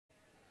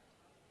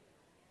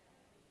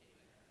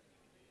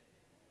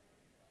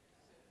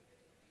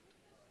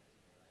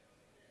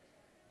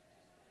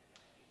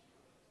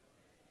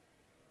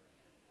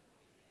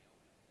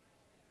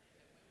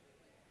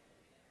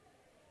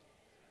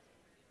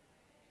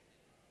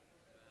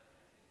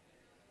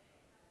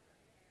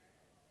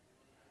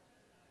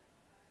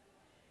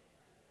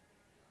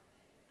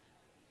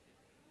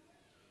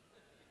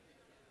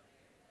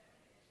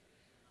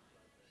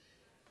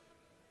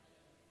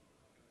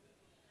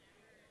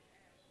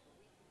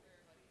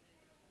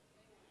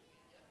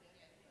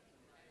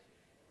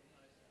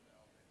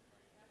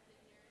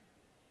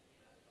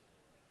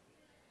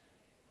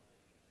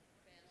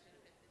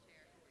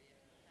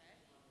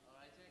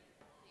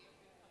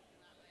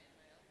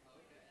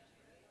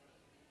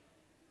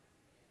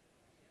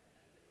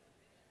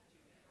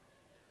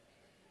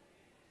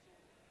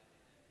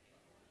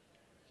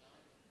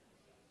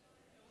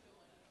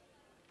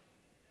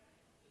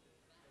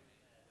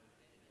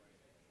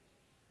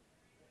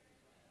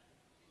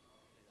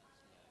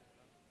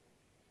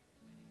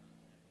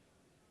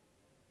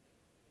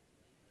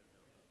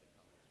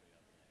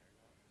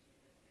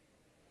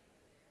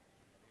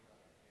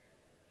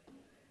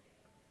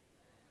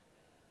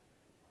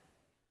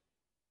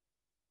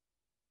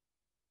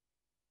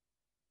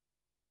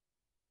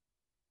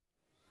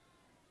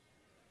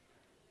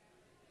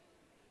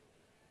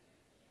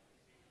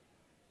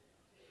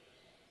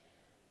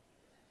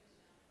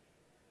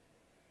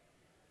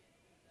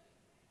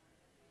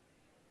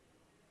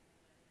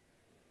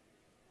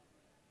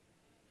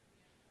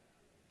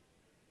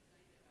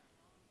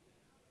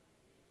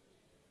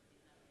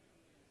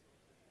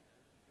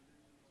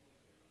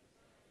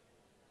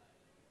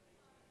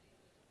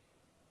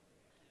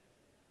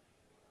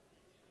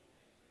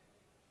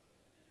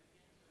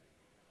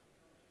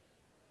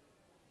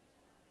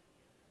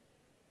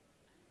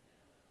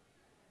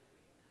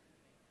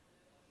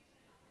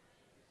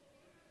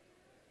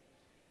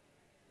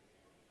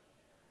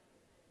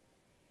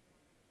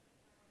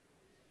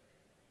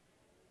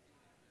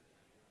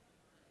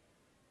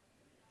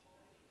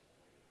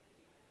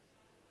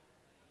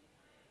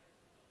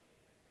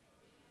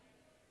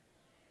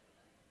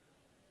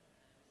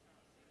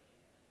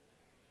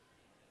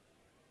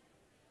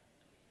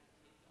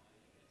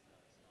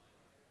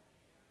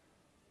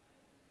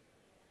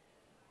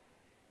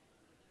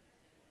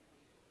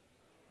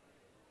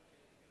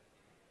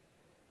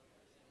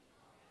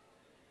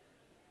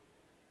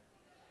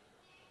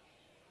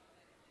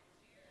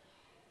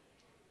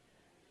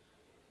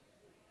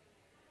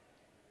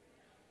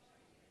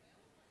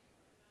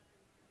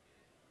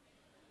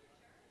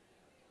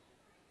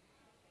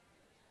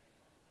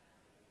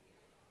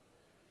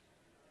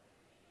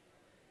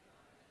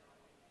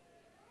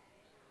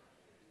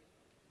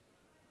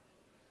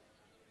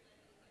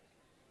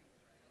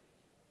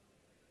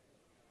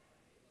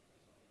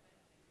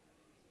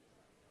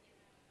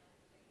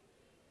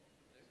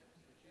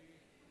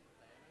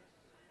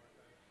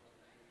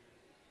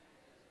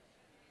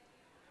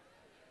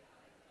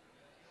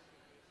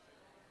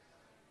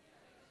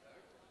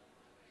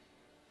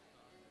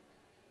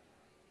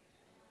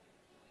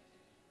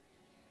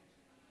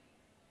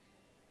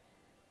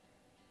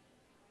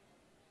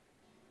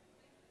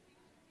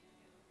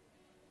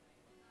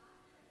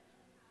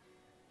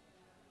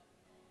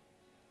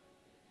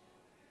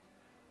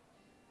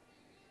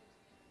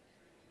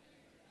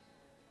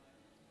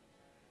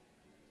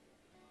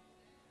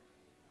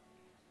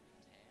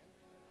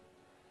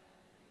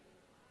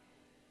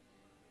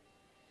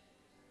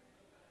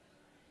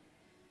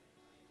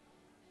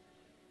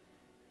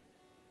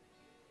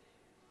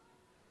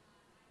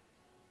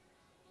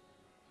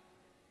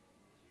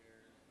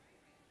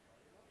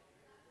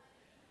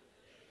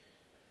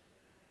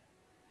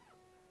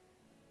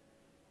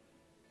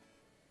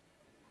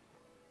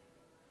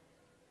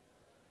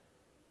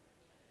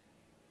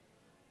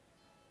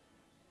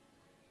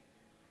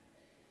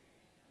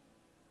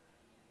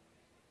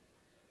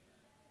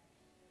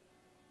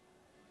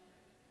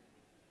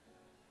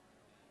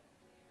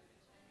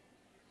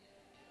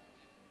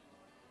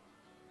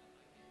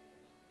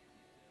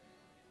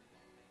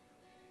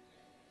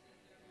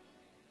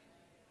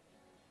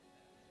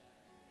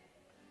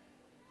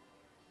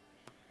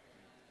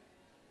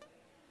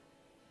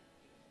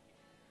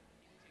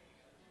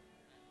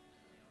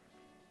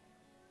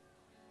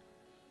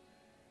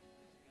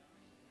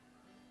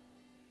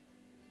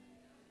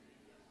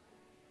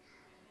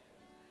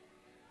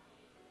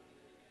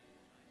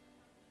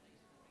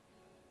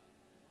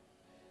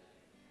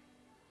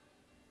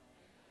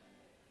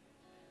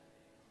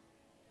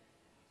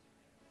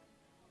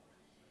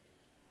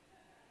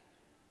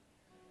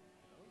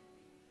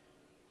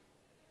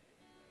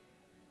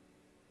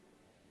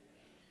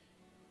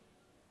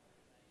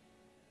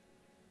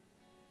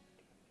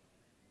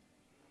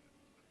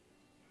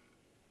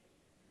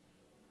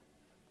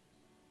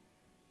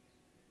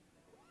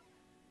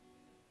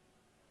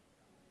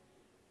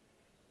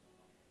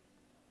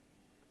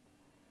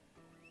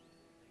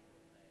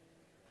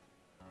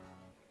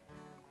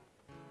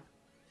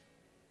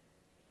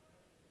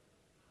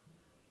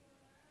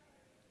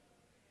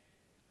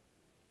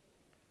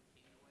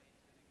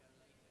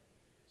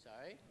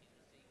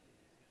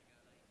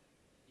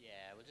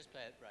just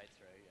play it right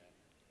through, yeah.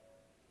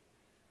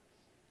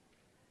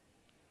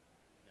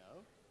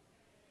 No?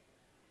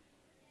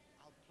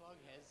 I'll plug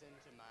his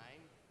into mine.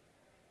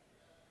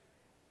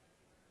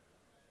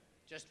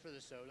 Just for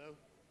the solo.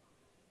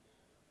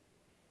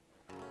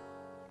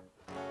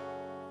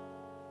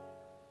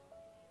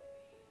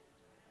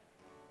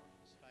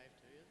 It's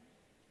 5-2, isn't it?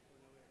 Or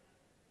no, wait.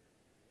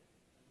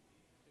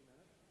 2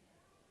 minutes.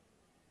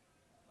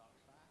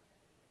 Clock's back.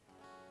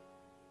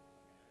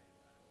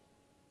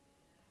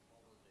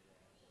 What we'll do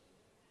then is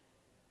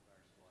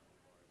verse 1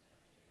 chorus,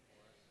 verse 2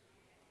 chorus.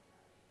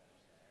 Finish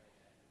there,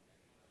 okay?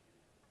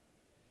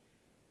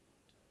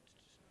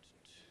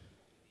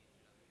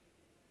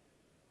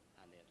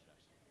 And the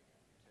introduction.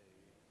 2,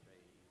 3,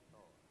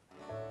 4.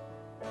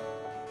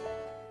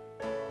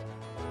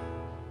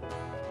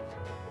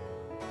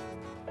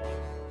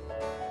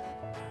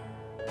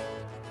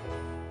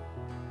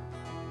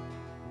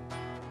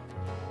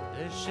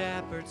 The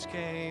shepherds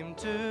came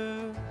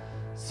to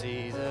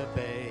see the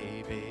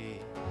baby,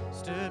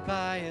 stood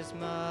by his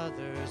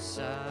mother's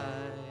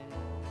side.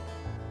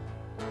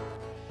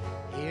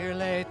 Here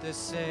laid the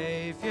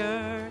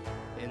Savior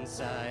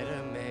inside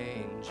a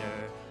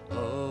manger.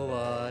 Oh,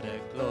 what a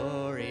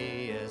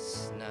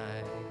glorious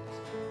night.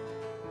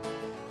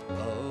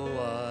 Oh,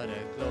 what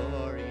a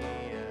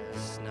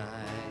glorious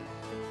night.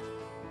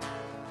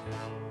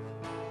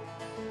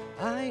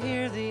 I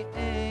hear the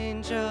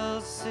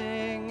angels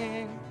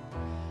singing,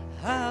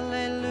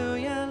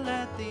 hallelujah,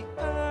 let the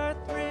earth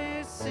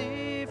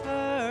receive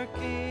her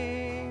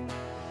King.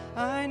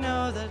 I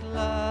know that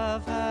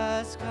love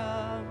has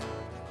come.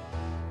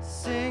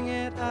 Sing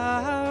it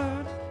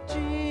out,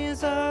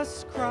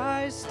 Jesus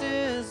Christ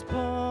is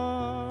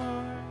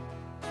born.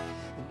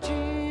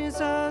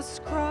 Jesus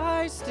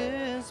Christ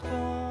is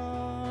born.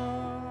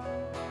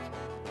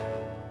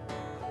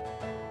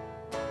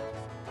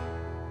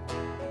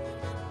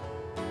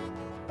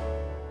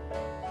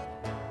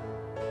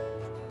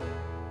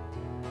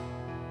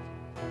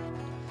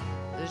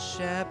 The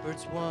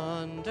shepherds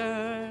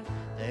wondered,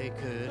 they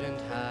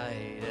couldn't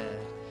hide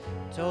it,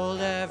 told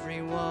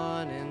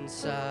everyone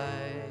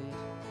inside.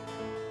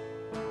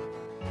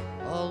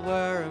 All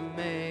were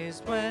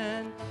amazed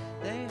when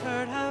they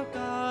heard how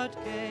God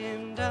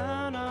came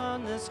down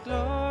on this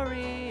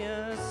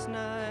glorious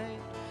night.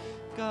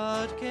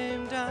 God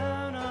came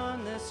down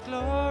on this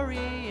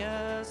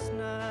glorious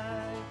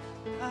night.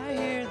 I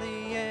hear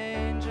the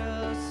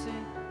angels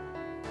sing,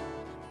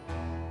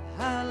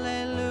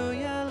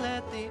 hallelujah,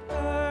 let the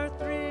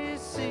earth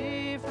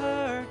receive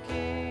her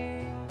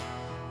King.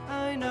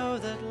 I know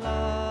that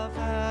love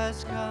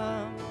has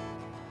come.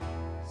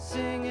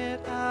 Sing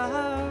it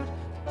out,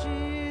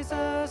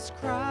 Jesus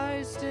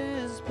Christ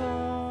is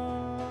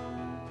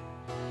born.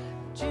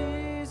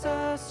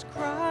 Jesus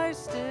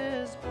Christ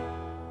is born.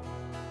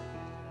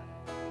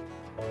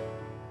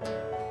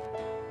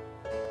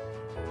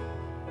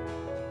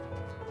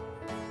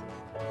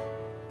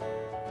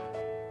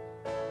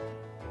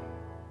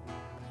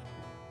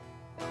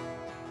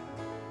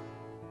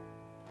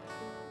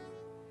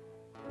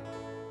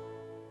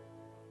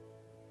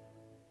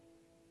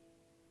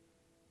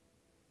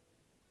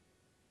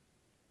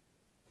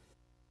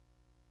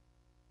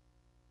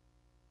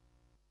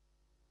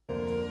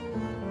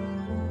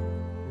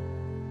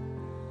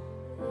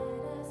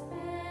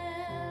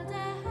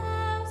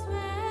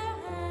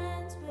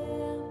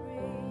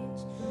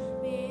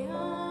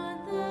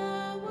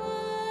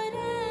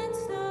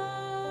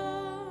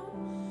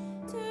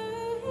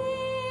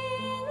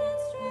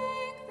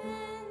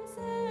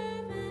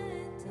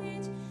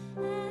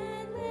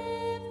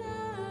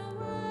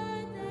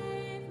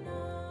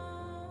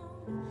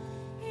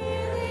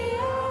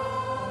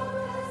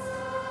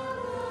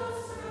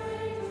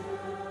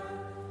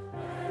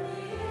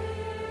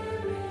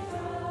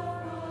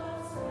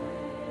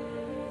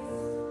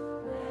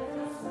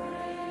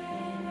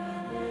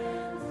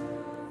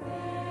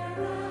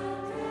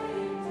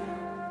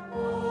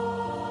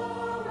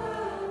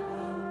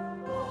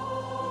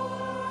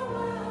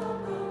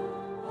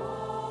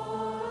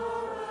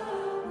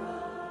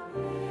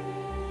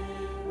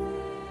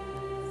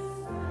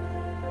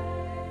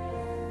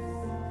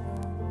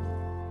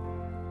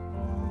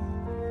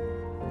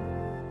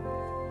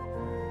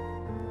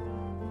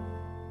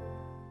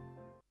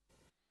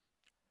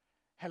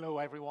 Hello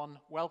everyone,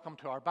 welcome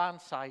to our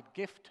Bannside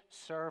gift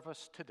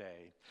service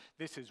today.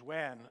 This is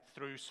when,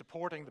 through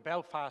supporting the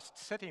Belfast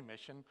City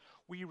Mission,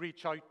 we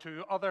reach out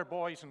to other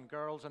boys and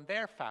girls and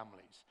their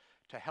families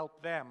to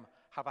help them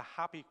have a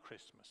happy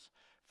Christmas,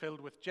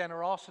 filled with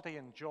generosity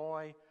and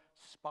joy,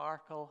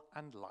 sparkle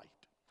and light.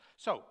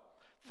 So,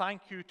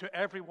 thank you to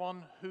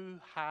everyone who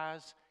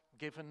has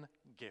given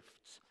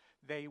gifts.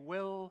 They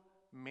will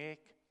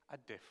make a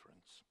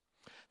difference.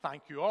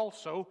 Thank you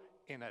also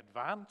in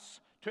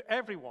advance to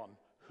everyone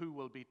who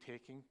will be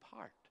taking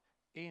part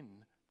in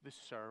the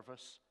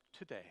service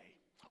today.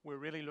 We're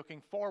really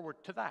looking forward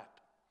to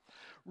that.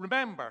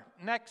 Remember,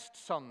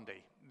 next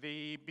Sunday,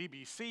 the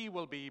BBC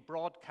will be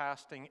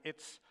broadcasting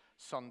its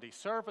Sunday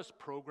service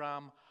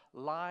program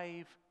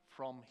live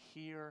from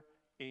here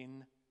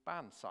in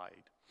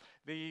Bannside.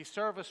 The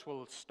service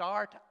will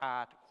start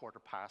at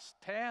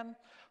 10:15.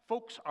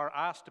 Folks are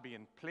asked to be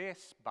in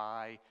place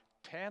by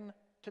 10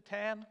 to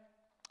 10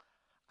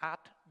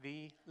 at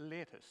the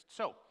latest.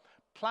 So,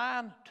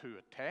 plan to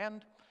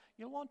attend.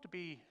 You'll want to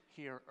be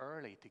here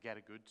early to get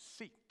a good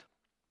seat.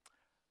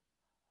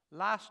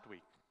 Last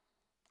week,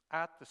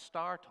 at the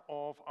start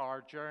of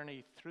our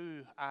journey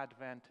through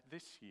Advent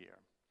this year,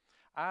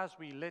 as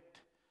we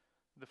lit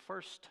the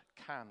first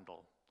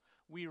candle,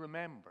 we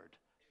remembered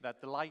that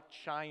the light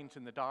shines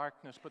in the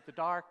darkness, but the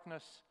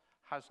darkness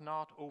has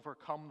not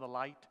overcome the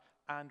light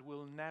and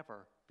will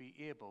never be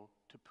able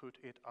to put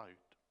it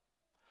out.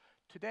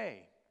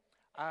 Today,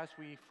 as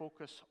we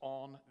focus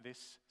on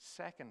this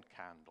second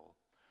candle,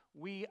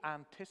 we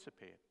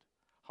anticipate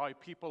how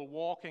people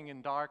walking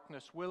in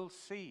darkness will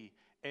see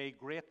a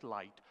great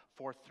light,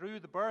 for through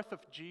the birth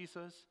of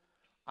Jesus,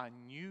 a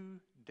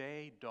new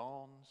day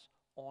dawns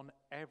on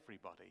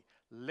everybody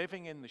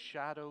living in the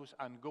shadows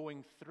and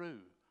going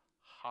through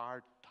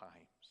hard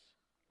times.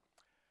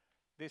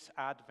 This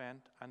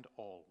Advent and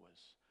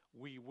always,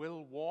 we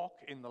will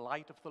walk in the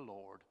light of the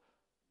Lord,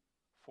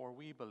 for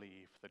we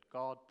believe that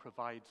God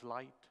provides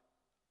light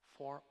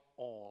for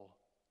all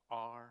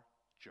our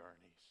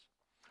journeys.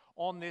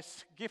 On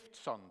this Gift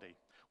Sunday,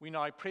 we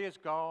now praise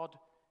God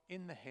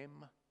in the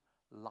hymn,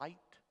 Light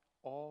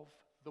of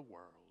the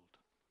World.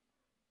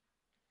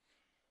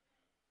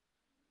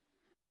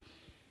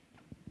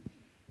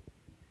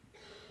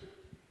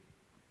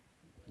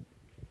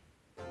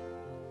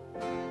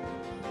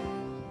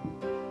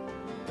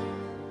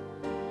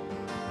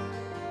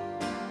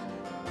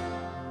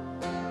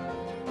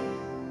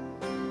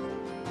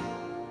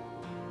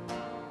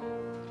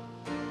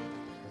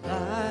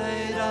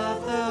 Light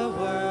of the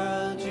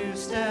world, you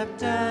stepped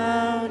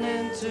down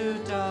into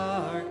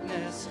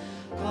darkness,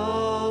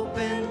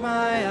 opened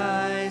my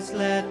eyes,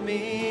 let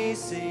me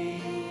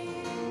see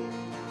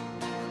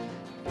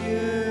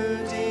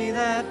beauty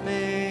that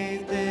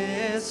made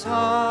this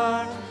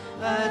heart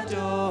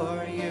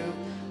adore you,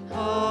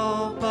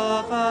 hope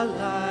of a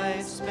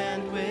life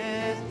spent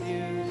with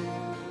you.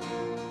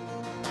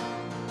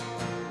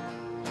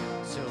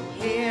 So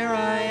here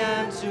I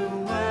am to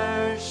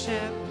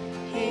worship,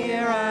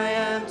 here I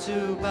am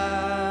to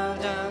bow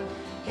down,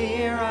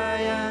 here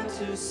I am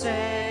to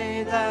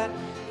say that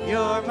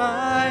you're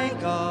my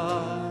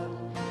God.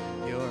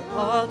 You're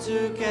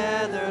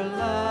altogether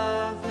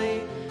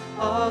lovely,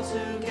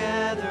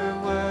 altogether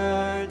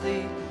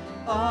worthy,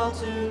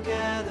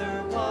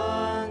 altogether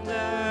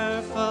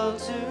wonderful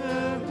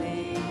to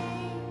me.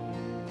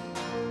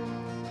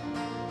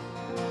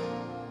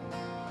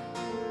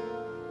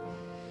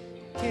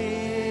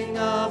 King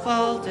of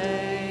all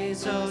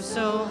days, oh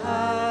so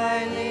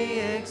highly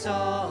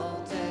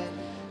exalted,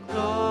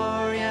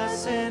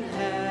 glorious in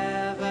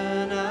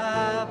heaven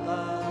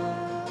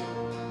above.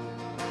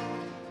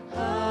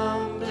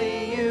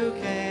 Humbly you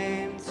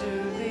came to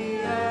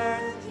the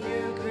earth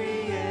you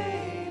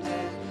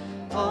created,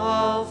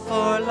 all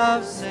for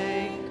love's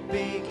sake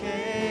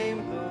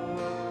became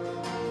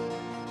poor.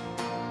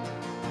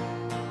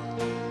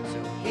 So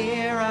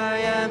here I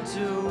am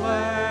to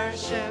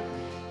worship,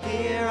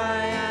 here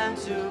I am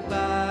to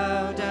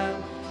bow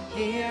down,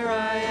 here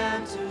I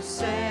am to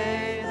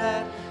say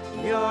that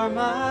you're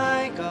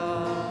my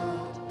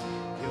God.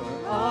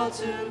 You're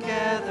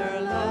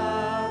altogether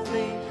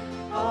lovely,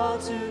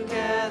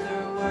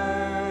 altogether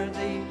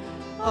worthy,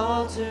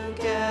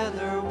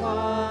 altogether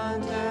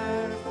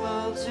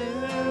wonderful to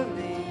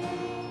me.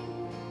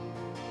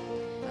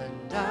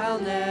 And I'll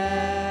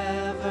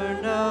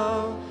never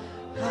know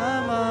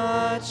how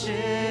much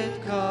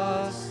it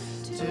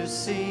costs to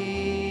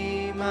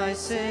see my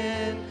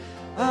sin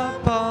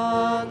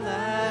upon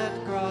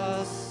that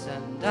cross,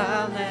 and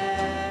I'll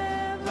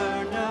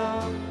never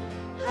know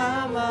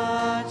how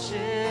much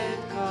it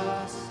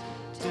costs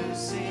to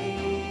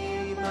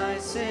see my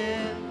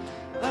sin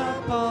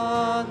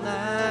upon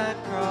that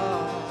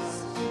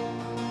cross.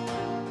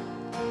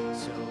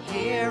 So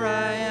here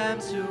I am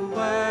to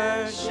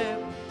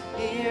worship,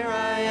 here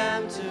I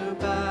am to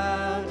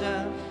bow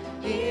down,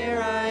 here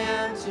I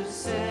am to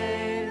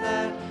say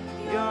that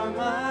you're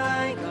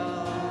my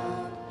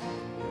God.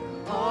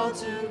 You're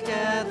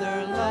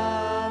altogether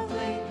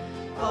lovely,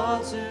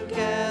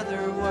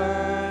 altogether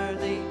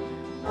worthy,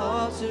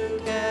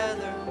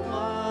 altogether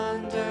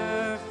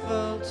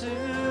wonderful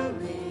to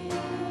me.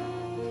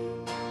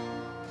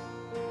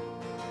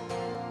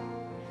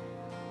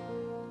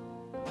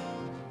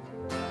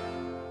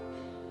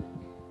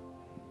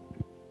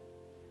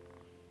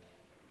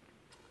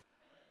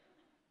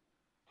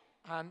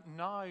 And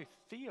now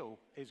Theo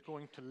is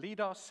going to lead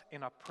us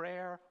in a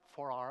prayer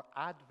for our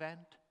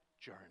Advent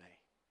journey.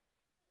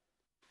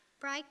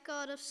 Bright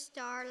God of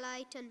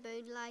starlight and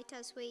moonlight,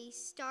 as we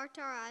start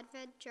our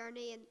Advent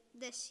journey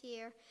this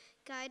year,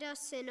 guide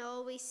us in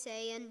all we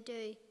say and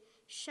do.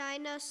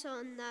 Shine us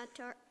on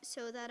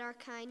so that our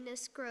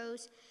kindness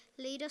grows.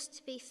 Lead us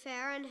to be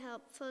fair and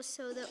helpful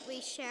so that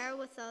we share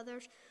with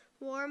others.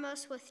 Warm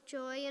us with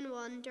joy and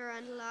wonder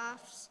and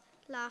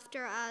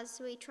laughter as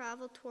we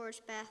travel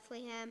towards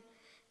Bethlehem.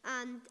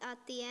 And at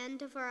the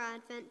end of our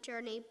Advent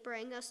journey,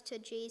 bring us to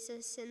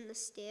Jesus in the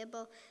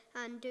stable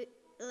and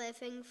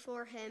living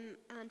for him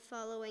and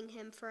following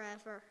him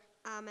forever.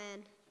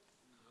 Amen.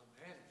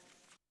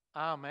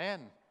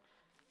 Amen.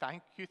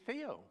 Thank you,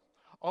 Theo.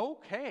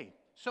 Okay,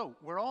 so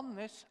we're on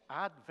this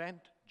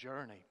Advent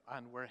journey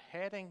and we're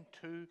heading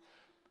to,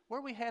 where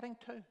are we heading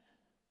to?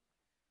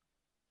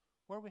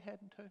 Where are we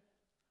heading to?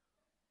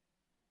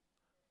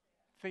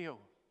 Theo,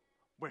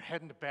 we're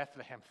heading to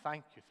Bethlehem.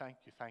 Thank you.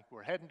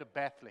 We're heading to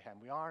Bethlehem.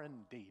 We are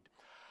indeed.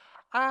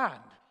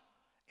 And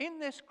in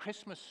this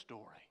Christmas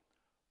story,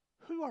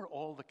 who are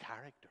all the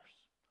characters?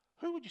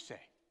 Who would you say?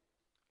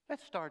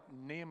 Let's start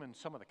naming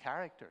some of the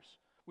characters.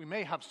 We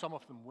may have some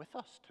of them with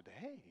us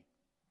today,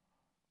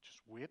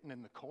 just waiting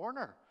in the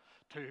corner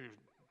to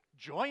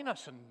join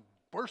us and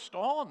burst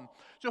on.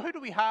 So who do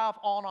we have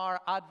on our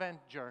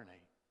Advent journey?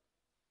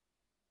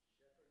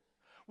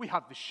 We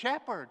have the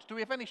shepherds. Do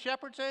we have any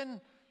shepherds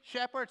in?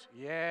 Shepherds?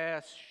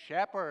 Yes,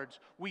 shepherds.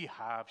 We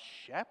have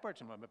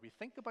shepherds. And we'll maybe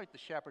think about the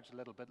shepherds a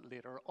little bit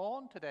later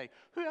on today.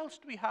 Who else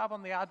do we have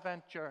on the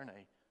Advent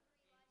journey?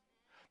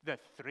 The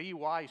three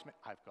wise men.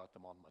 I've got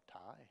them on my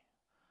tie.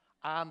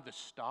 And the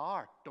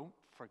star. Don't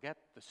forget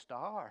the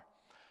star.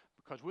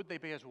 Because would they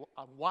be as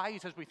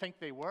wise as we think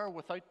they were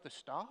without the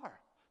star?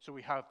 So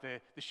we have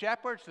the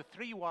shepherds, the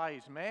three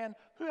wise men.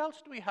 Who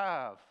else do we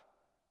have?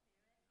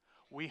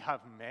 We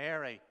have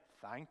Mary.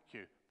 Thank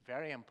you.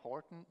 Very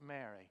important,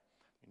 Mary.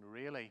 And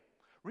really,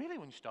 when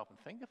you stop and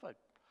think of it,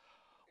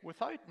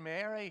 without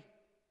Mary,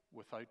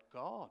 without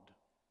God,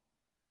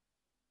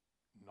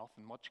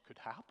 nothing much could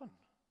happen.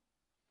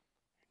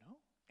 You know?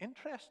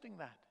 Interesting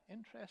that.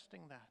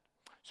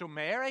 So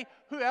Mary,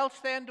 who else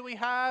then do we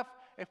have?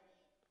 If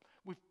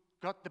we've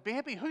got the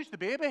baby, who's the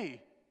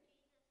baby?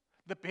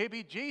 The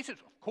baby Jesus,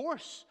 of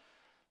course.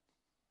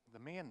 The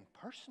main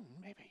person,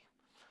 maybe.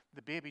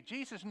 The baby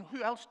Jesus. And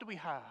who else do we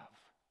have?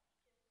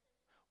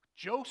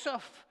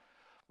 Joseph.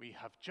 We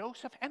have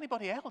Joseph.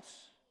 Anybody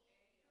else?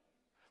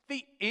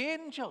 The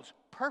angels.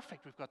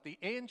 Perfect. We've got the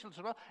angels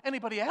as well.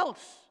 Anybody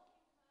else?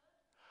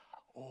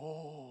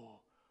 Oh,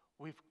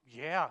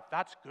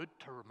 that's good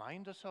to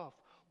remind us of.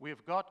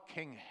 We've got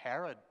King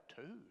Herod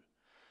too.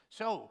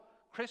 So,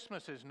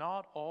 Christmas is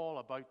not all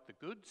about the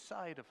good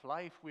side of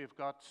life. We've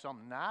got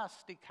some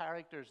nasty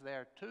characters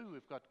there too.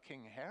 We've got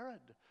King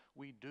Herod.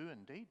 We do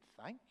indeed.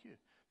 Thank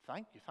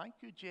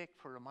you, Jake,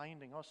 for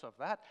reminding us of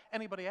that.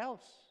 Anybody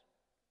else?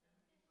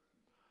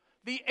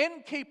 The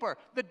innkeeper.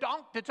 The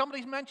donkey. Did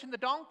somebody mention the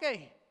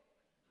donkey?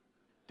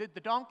 Did the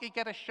donkey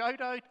get a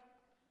shout out?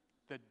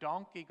 The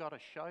donkey got a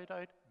shout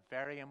out.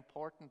 Very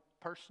important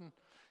person,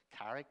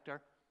 character,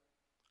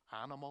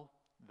 animal,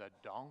 the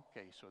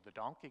donkey. So the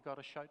donkey got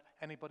a shout.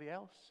 Anybody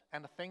else?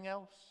 Anything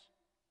else?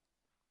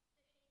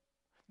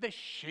 The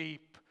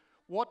sheep.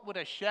 What would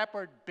a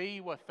shepherd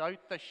be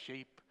without the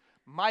sheep?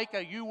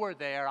 Micah, you were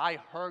there. I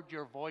heard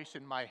your voice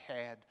in my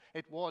head.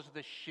 It was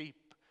the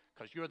sheep,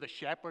 because you're the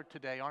shepherd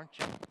today, aren't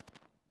you?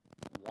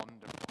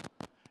 Wonderful.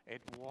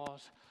 It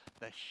was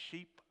the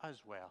sheep as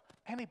well.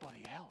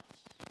 Anybody else?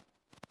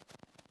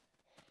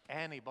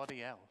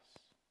 Anybody else?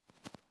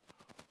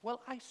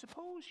 Well, I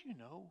suppose you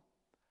know,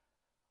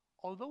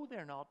 although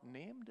they're not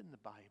named in the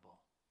Bible,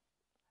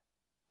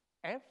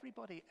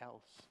 everybody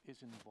else is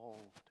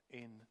involved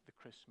in the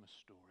Christmas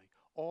story.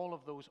 All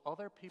of those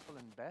other people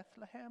in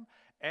Bethlehem,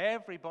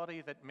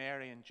 everybody that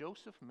Mary and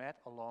Joseph met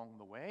along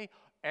the way,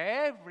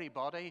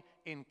 everybody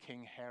in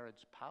King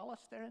Herod's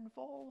palace, they're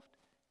involved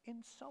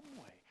in some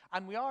way.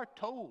 And we are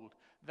told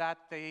that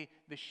the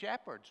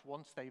shepherds,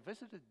 once they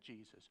visited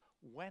Jesus,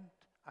 went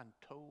and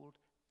told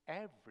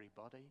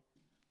everybody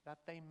that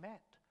they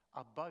met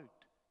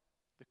about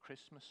the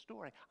Christmas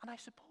story. And I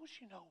suppose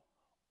you know,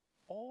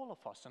 all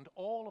of us and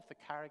all of the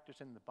characters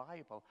in the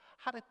Bible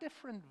had a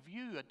different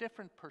view, a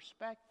different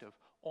perspective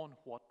on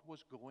what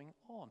was going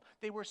on.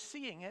 They were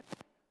seeing it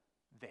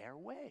their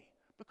way.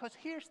 Because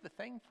here's the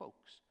thing,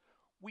 folks.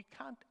 We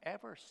can't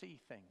ever see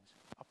things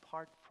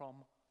apart from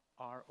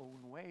our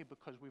own way,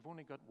 because we've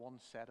only got one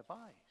set of eyes.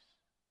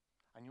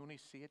 And you only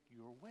see it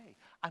your way.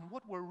 And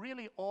what we're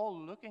really all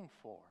looking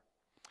for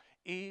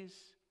is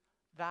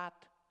that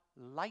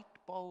light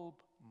bulb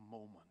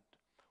moment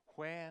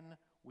when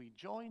we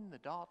join the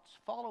dots,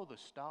 follow the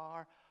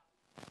star,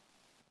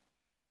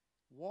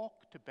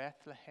 walk to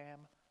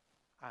Bethlehem,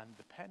 and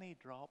the penny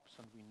drops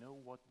and we know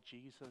what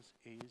Jesus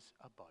is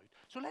about.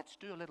 So let's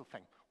do a little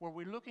thing where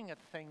we're looking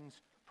at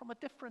things from a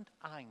different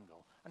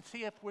angle and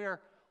see if we're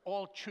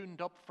all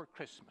tuned up for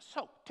Christmas.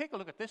 So take a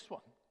look at this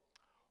one.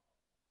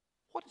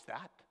 What is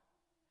that?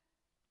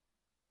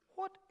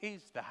 What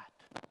is that?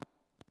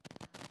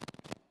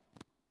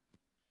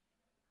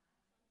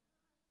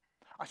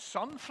 A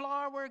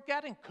sunflower we're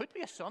getting? Could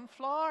be a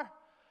sunflower.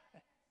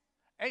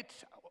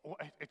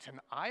 It's an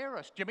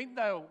iris. Do you mean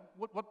the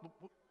what?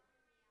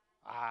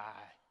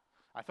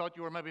 I thought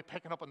you were maybe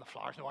picking up on the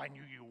flowers. No, I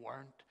knew you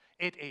weren't.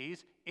 It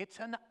is. It's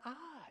an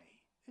eye,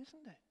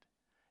 isn't it?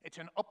 It's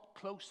an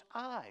up-close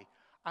eye.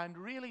 And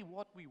really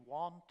what we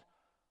want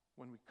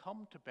when we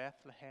come to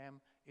Bethlehem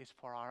is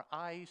for our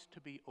eyes to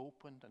be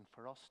opened and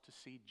for us to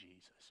see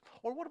Jesus.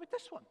 Or what about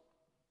this one?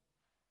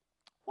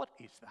 What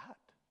is that?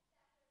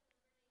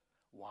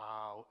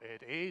 Wow,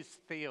 it is,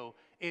 Theo.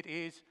 It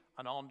is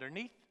an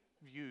underneath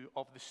view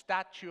of the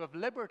Statue of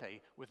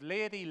Liberty with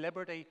Lady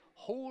Liberty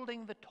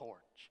holding the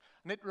torch.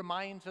 And it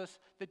reminds us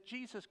that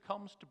Jesus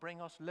comes to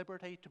bring us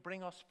liberty, to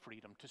bring us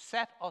freedom, to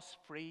set us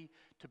free,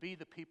 to be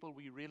the people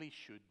we really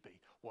should be.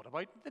 What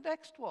about the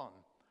next one?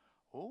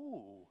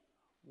 Oh,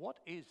 what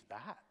is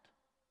that?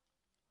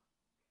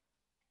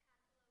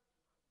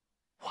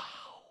 Wow.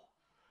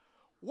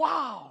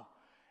 Wow.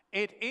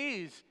 It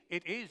is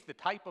the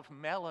type of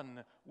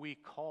melon we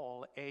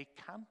call a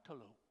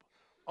cantaloupe.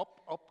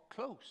 Up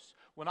close.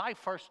 When I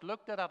first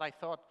looked at it, I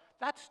thought,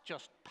 that's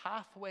just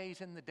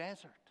pathways in the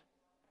desert.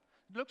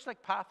 It looks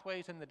like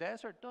pathways in the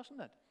desert, doesn't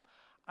it?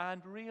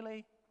 And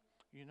really,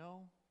 you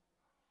know,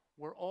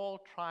 we're all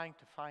trying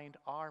to find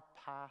our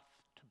path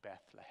to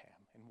Bethlehem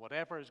in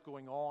whatever is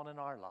going on in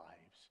our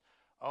lives.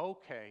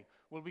 Okay,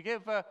 will we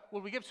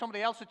give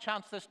somebody else a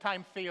chance this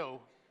time, Theo?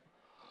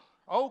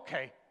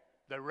 Okay,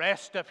 the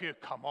rest of you,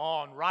 come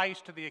on, rise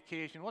to the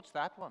occasion. What's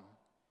that one?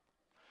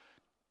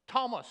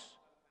 Thomas.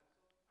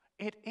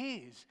 It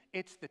is.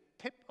 It's the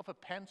tip of a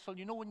pencil.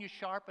 You know when you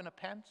sharpen a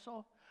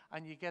pencil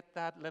and you get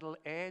that little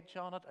edge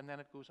on it and then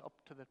it goes up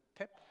to the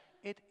tip?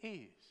 It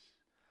is.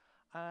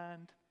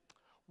 And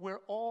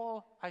we're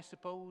all, I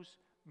suppose,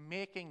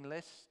 making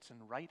lists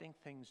and writing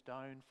things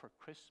down for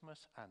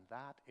Christmas, and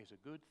that is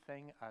a good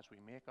thing as we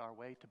make our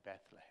way to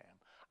Bethlehem.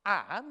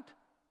 And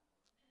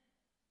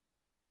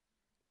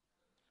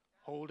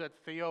hold it,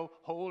 Theo,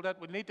 hold it.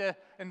 We need to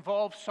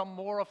involve some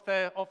more of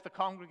the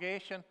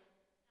congregation.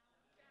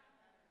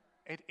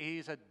 It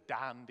is a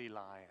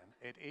dandelion.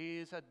 It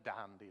is a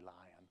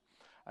dandelion.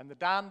 And the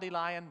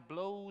dandelion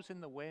blows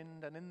in the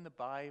wind, and in the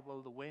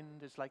Bible, the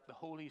wind is like the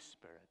Holy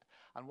Spirit.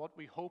 And what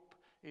we hope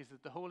is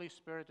that the Holy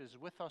Spirit is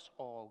with us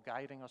all,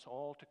 guiding us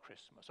all to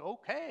Christmas.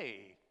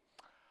 Okay.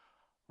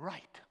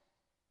 Right.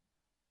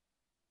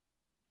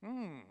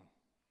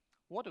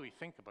 What do we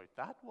think about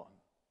that one?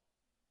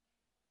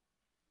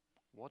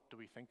 What do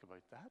we think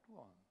about that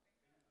one?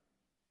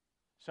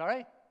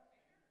 Sorry?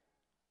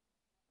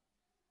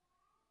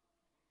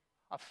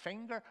 A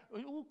finger?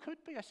 Oh, could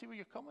be. I see where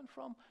you're coming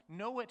from.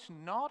 No, it's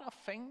not a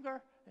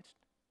finger. It's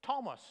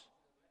Thomas.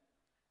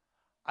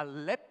 A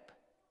lip.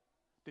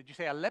 Did you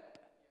say a lip?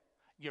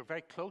 You're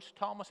very close,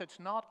 Thomas. It's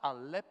not a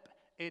lip.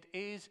 It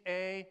is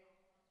a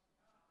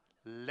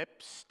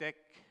lipstick.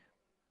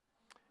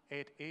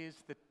 It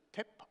is the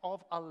tip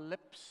of a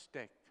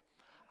lipstick.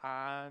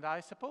 And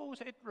I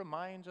suppose it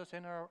reminds us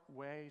in our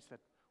ways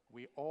that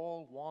we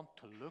all want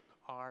to look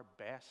our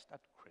best at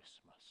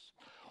Christmas.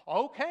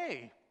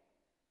 Okay.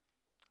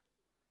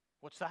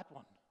 What's that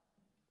one?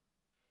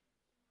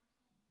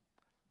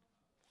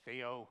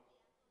 Theo.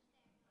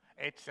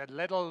 It's the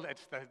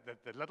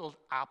little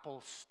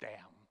apple stem.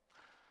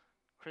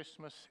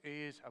 Christmas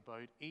is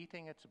about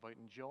eating, it's about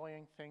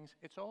enjoying things.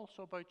 It's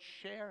also about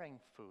sharing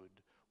food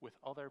with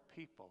other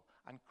people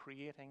and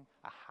creating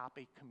a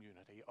happy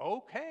community.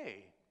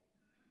 Okay.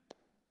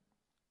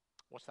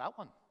 What's that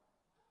one?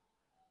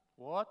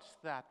 What's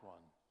that one?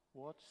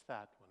 What's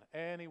that one?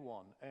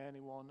 Anyone?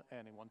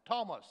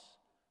 Thomas.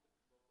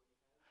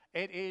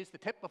 It is the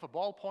tip of a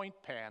ballpoint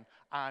pen,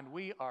 and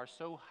we are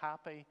so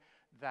happy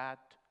that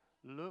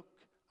Luke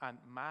and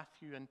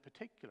Matthew in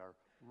particular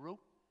wrote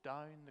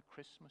down the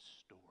Christmas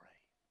story.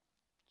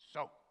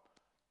 So,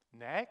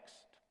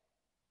 next.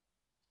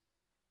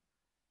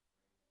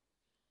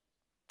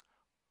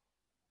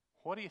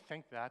 What do you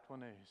think that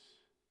one is?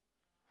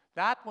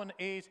 That one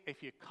is,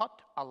 if you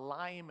cut a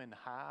lime in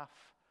half,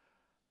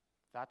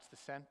 that's the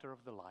center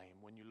of the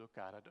lime when you look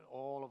at it.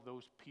 All of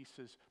those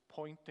pieces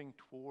pointing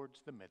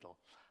towards the middle.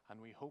 And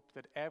we hope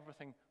that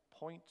everything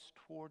points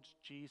towards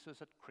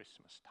Jesus at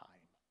Christmas time.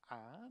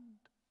 And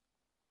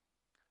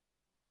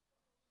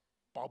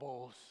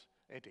bubbles.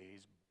 It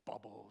is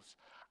bubbles.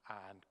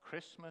 And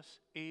Christmas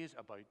is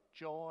about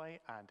joy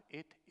and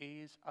it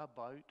is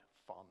about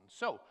fun.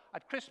 So,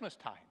 at Christmas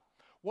time,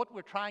 what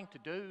we're trying to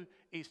do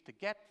is to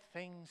get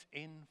things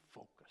in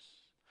focus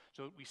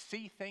so that we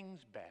see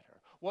things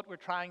better. What we're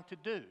trying to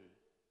do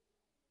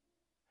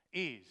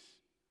is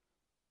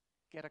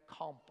get a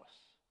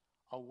compass,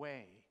 a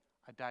way,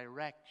 a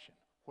direction,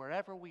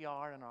 wherever we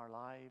are in our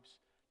lives,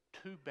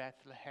 to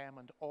Bethlehem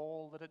and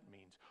all that it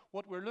means.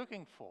 What we're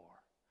looking for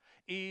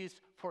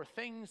is for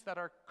things that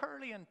are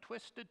curly and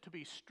twisted to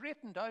be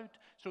straightened out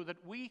so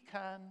that we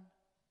can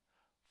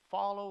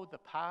follow the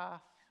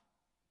path,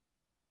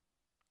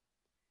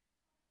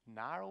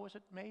 narrow as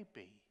it may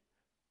be,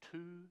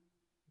 to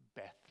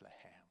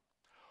Bethlehem.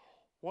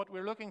 What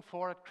we're looking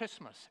for at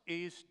Christmas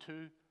is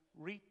to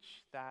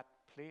reach that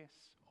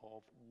place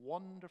of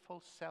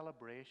wonderful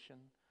celebration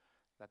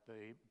that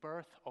the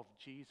birth of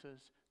Jesus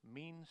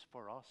means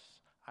for us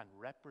and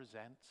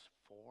represents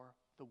for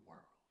the world.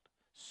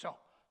 So,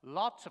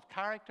 lots of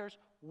characters.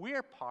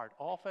 We're part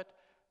of it.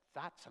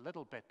 That's a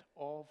little bit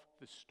of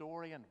the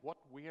story and what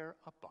we're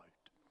about.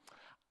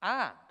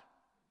 And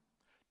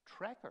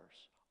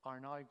trekkers are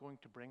now going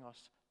to bring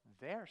us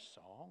their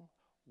song,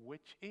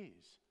 which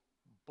is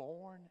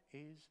Born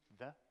is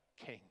the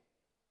King.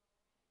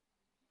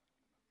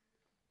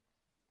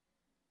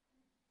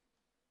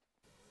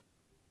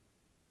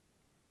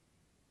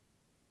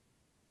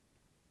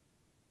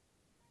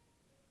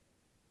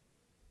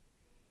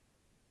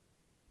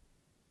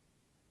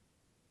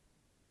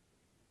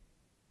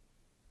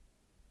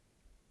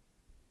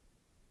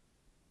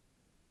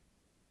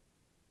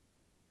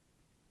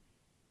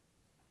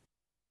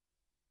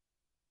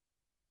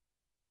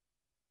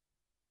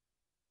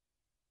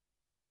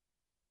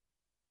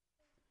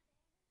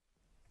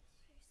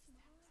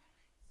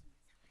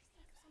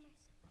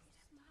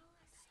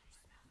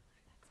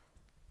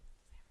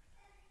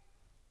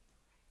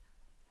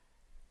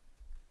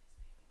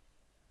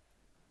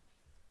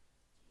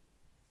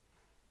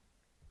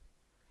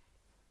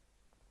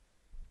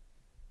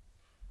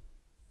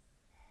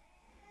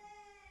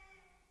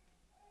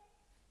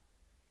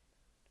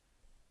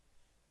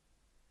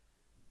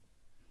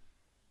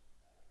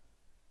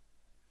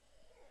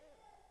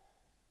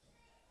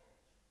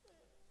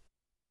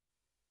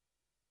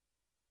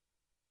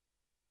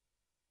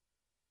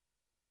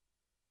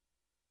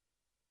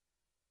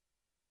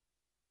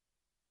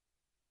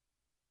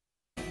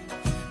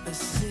 A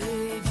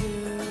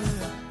Savior,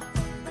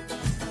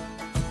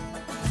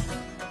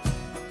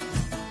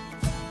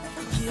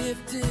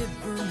 gifted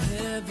from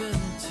heaven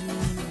to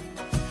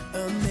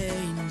a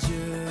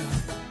manger.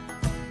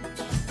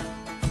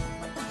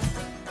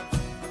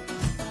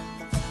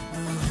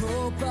 The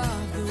hope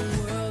of the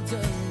world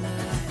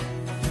alive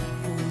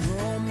for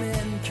all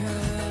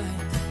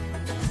mankind.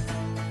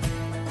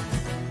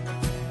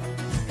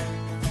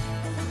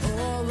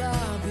 All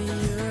of the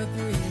earth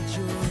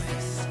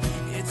rejoice,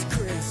 it's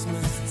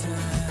Christmas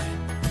time.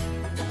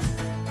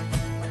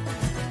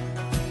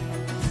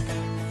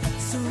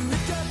 So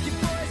lift up your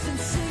voice and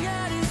sing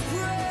out His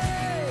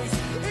praise.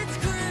 It's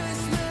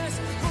Christmas,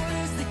 born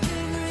is the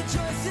King,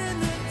 rejoice in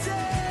the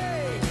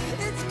day.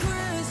 It's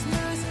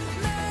Christmas,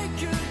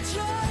 make a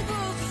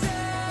joyful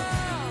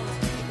sound.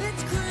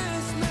 It's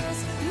Christmas,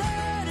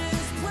 let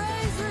His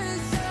praise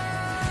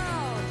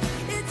resound.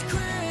 It's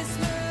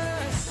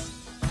Christmas.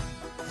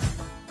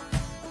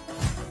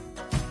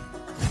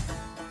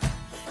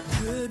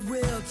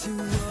 Goodwill to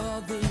all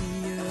the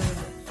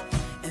earth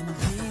and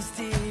peace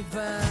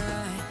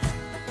divine.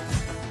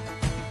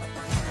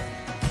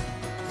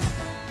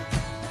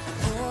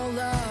 All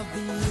of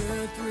the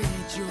earth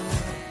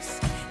rejoice.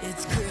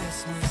 It's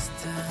Christmas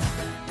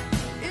time.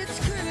 It's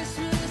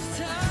Christmas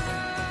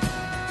time.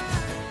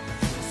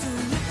 So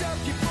lift up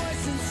your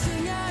voice and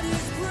sing out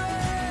His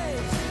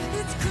praise.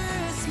 It's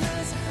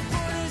Christmas,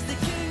 born is the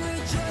King,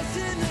 rejoice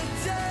in the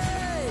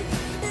day.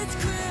 It's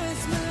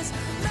Christmas,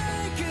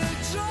 make a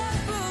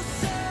joyful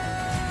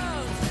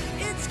sound.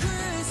 It's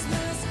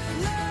Christmas,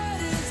 let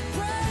His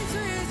praise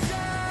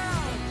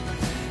resound.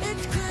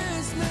 It's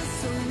Christmas,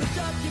 so lift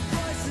up your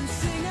voice and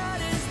sing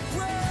out His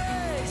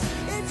praise.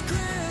 It's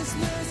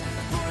Christmas,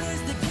 born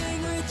is the King,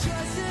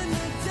 rejoice in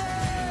the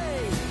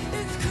day.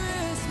 It's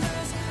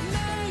Christmas,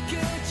 make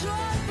a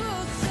joyful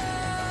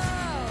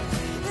sound.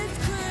 It's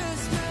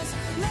Christmas,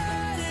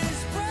 let His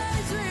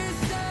praise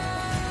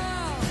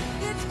resound.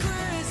 It's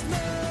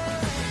Christmas.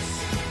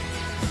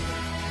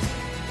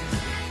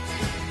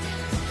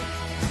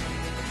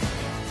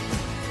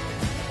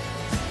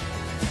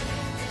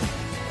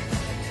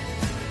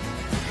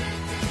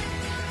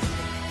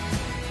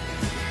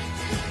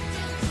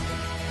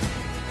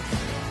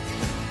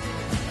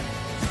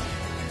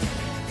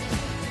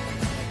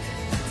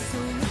 So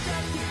lift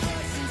up your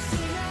voice and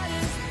sing out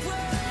His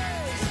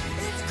praise.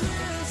 It's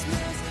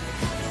Christmas,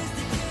 born is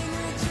the King,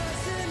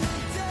 rejoice in the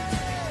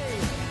day.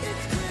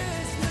 It's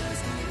Christmas,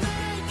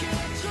 make a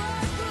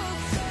joyful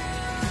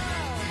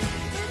sound.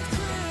 It's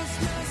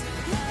Christmas,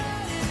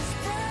 let His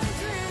praise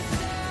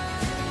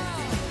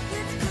resound.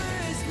 It's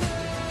Christmas.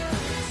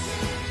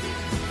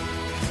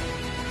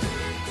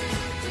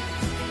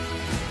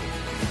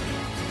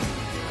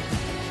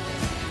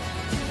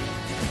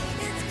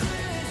 It's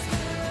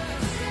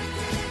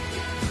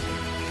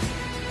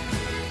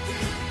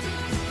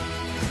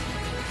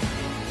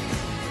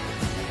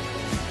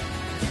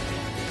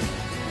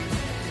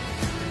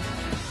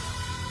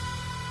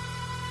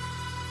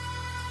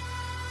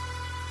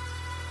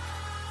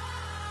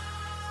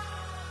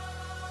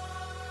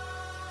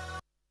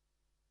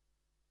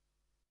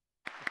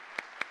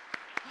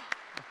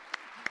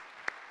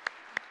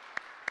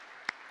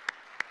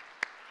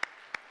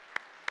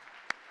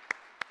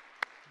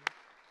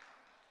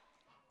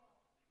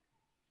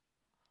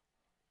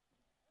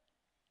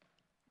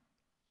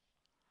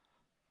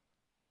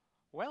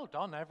Well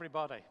done,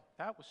 everybody.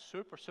 That was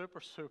super,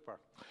 super, super.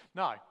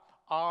 Now,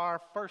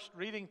 our first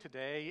reading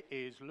today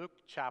is Luke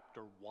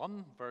chapter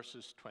 1,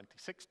 verses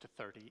 26 to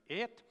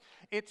 38.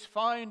 It's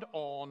found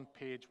on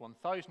page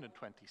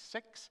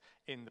 1026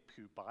 in the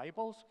Pew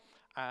Bibles,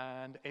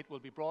 and it will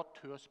be brought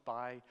to us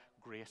by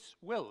Grace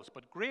Wills.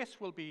 But Grace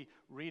will be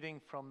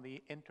reading from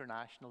the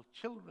International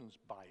Children's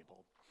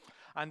Bible.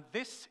 And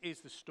this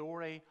is the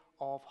story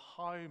of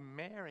how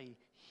Mary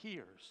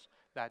hears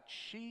that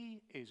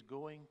she is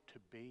going to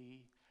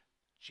be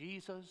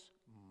Jesus'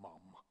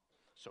 mum.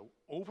 So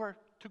over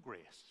to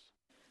Grace.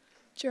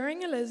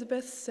 During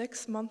Elizabeth's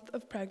 6th month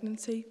of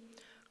pregnancy,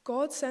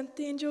 God sent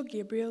the angel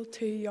Gabriel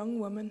to a young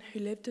woman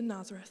who lived in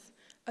Nazareth,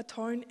 a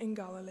town in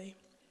Galilee.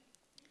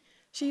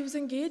 She was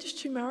engaged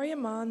to marry a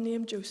man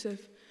named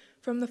Joseph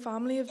from the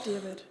family of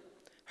David.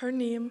 Her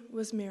name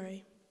was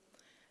Mary.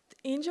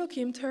 The angel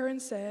came to her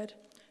and said,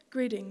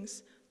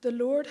 "Greetings, the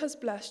Lord has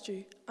blessed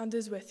you and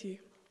is with you."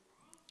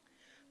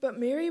 But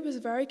Mary was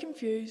very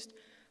confused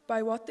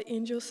by what the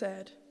angel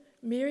said.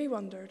 Mary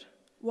wondered,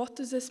 "What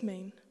does this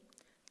mean?"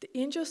 The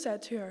angel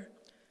said to her,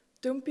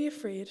 "Don't be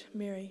afraid,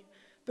 Mary,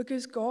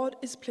 because God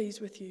is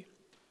pleased with you.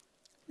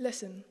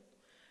 Listen,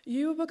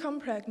 you will become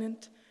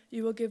pregnant,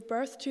 you will give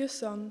birth to a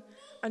son,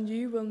 and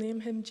you will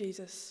name him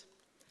Jesus.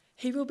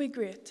 He will be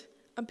great,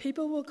 and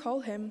people will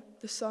call him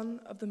the Son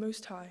of the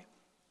Most High.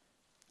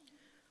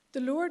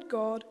 The Lord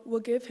God will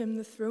give him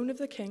the throne of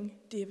the king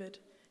David,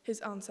 his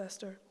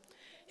ancestor.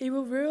 He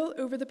will rule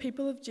over the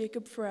people of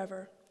Jacob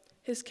forever.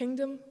 His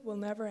kingdom will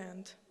never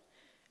end."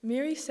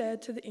 Mary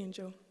said to the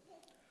angel,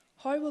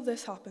 "How will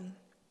this happen?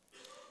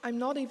 I'm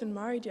not even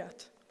married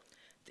yet."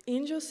 The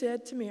angel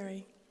said to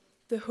Mary,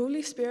 "The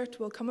Holy Spirit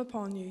will come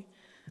upon you,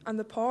 and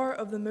the power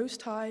of the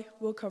Most High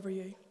will cover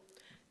you.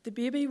 The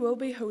baby will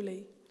be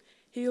holy.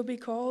 He will be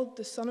called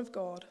the Son of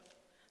God.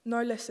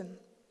 Now listen,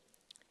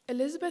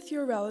 Elizabeth,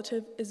 your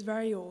relative, is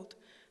very old,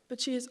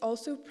 but she is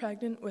also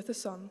pregnant with a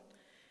son.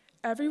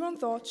 Everyone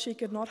thought she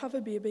could not have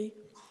a baby,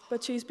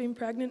 but she's been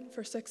pregnant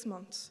for 6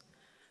 months.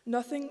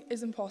 Nothing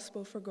is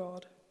impossible for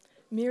God."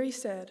 Mary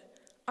said,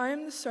 "I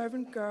am the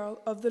servant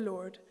girl of the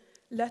Lord.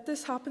 Let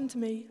this happen to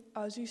me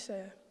as you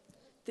say."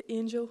 The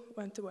angel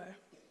went away.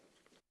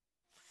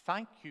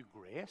 Thank you,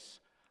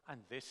 Grace.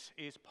 And this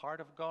is part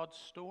of God's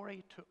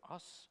story to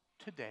us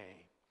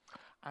today.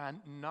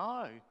 And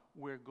now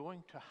we're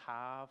going to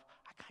have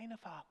a kind of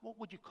a, what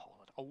would you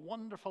call it? A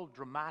wonderful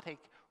dramatic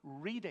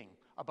reading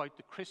about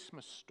the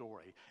Christmas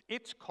story.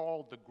 It's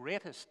called The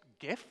Greatest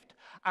Gift.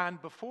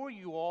 And before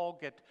you all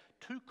get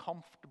too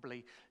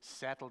comfortably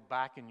settled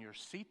back in your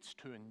seats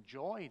to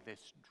enjoy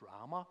this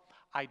drama,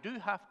 I do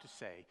have to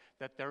say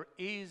that there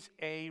is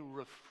a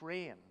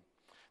refrain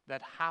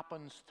that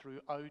happens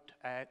throughout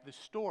the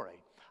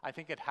story. I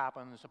think it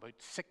happens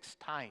about 6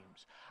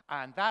 times.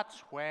 And that's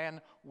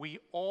when we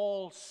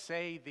all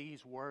say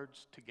these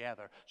words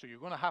together. So you're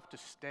going to have to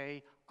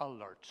stay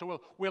alert. So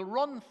we'll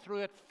run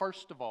through it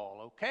first of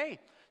all, okay?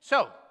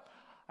 So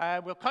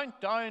we'll count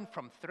down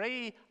from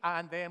 3,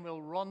 and then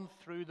we'll run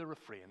through the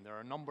refrain. There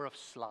are a number of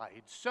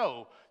slides.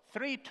 So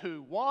 3,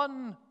 2,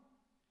 1.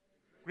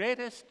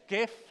 Greatest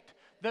gift,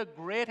 the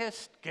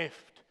greatest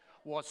gift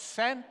was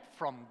sent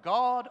from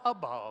God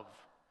above.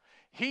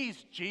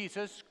 He's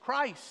Jesus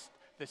Christ,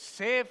 the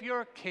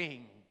Savior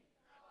King,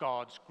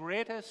 God's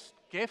greatest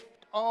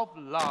gift of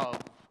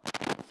love.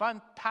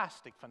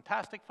 Fantastic,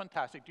 fantastic,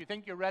 fantastic. Do you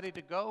think you're ready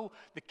to go?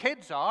 The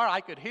kids are.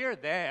 I could hear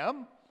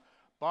them.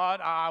 But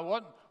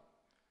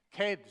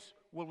kids,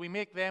 will we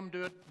make them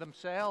do it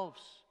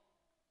themselves?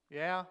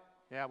 Yeah,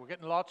 we're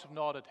getting lots of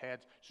nodded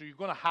heads. So you're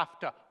going to have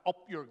to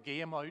up your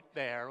game out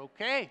there,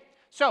 okay?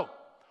 So,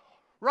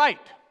 right.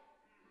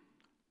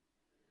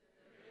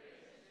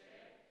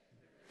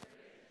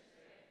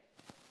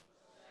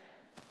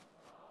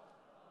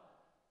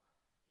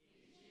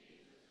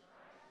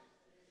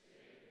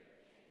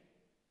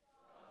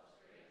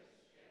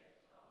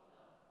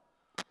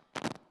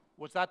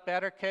 Was that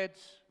better, kids?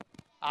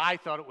 I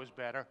thought it was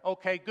better.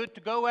 Okay, good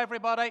to go,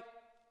 everybody?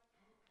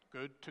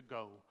 Good to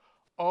go.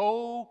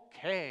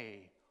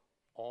 Okay,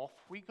 off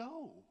we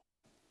go.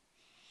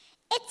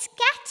 It's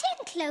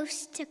getting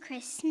close to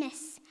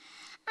Christmas.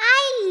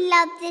 I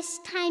love this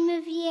time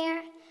of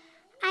year.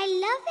 I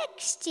love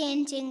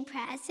exchanging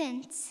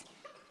presents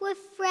with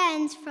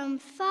friends from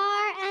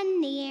far and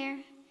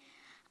near.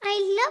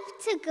 I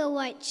love to go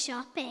out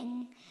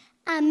shopping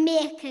and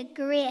make a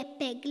great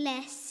big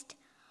list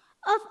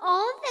of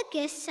all the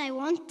gifts I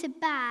want to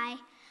buy.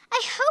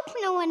 I hope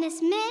no one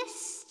is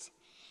missed.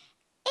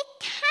 It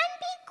can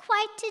be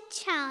quite a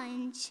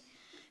challenge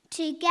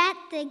to get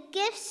the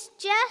gifts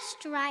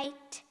just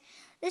right.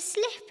 The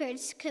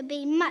slippers could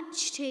be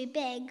much too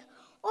big,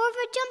 or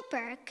the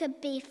jumper could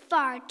be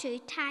far too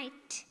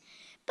tight.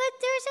 But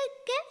there's a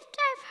gift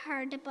I've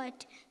heard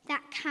about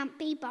that can't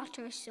be bought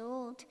or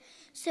sold.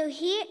 So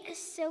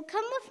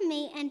come with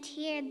me and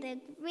hear the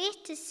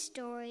greatest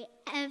story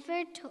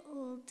ever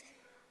told.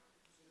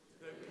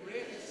 The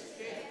greatest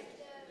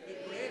gift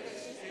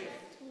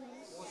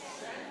was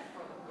sent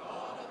from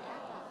God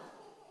above.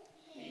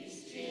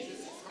 He's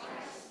Jesus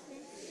Christ,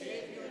 the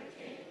Savior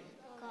King,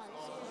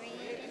 God's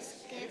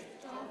greatest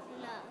gift of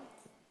love.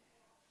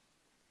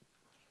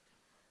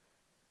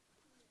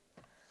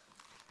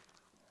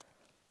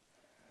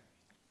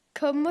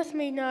 Come with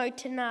me now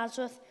to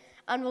Nazareth,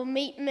 and we'll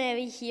meet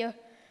Mary here.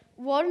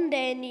 One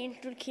day an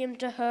angel came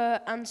to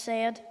her and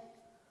said,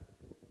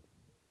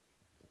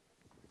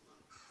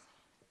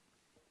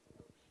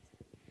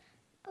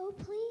 Oh,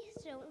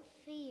 please don't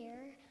fear.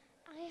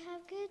 I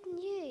have good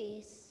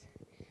news.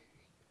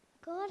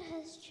 God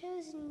has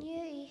chosen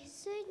you.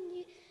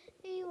 Soon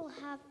you will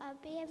have a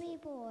baby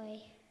boy.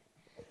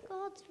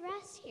 God's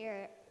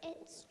rescuer,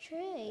 it's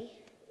true.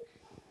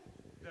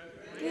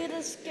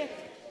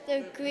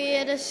 The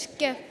greatest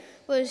gift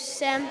was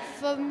sent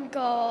from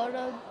God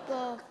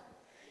above.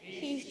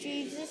 He's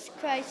Jesus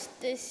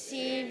Christ, the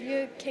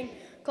Saviour King,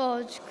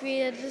 God's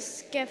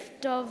greatest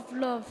gift of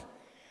love.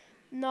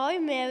 Now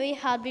Mary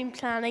had been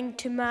planning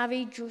to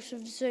marry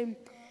Joseph soon,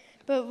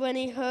 but when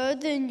he heard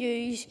the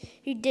news,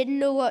 he didn't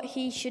know what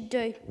he should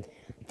do.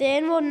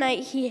 Then one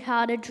night he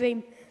had a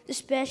dream. The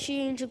special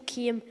angel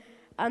came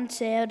and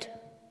said,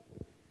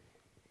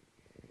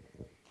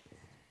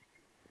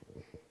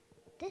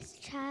 This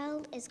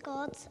child is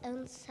God's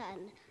own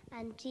son,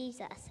 and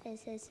Jesus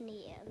is his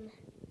name.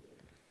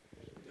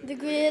 the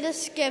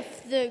greatest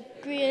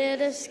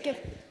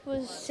gift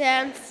was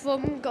sent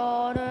from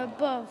God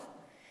above.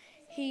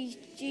 He's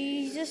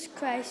Jesus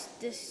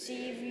Christ, the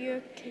Saviour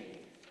King,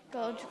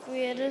 God's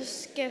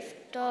greatest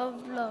gift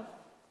of love.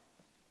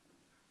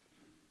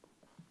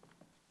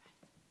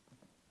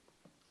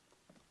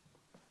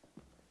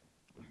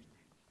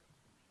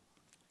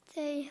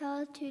 They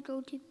had to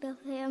go to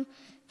Bethlehem,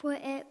 for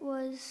it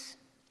was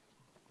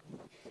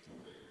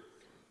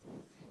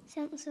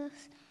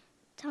census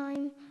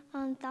time,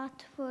 and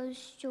that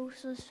was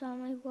Joseph's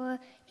family where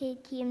he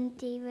came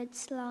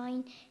David's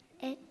line.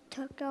 It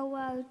took a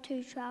while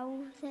to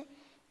travel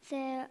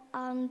there,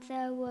 and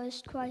there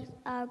was quite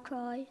a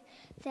crowd.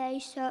 They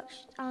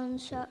searched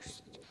and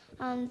searched,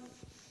 and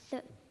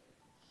so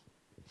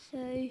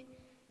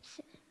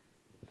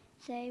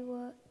they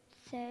were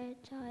so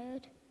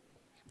tired.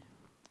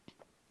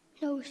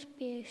 No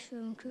space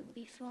room could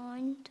be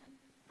found.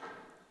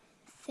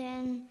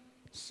 Then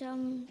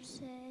some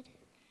said,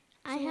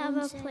 I have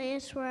a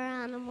place where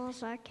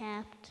animals are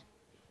kept.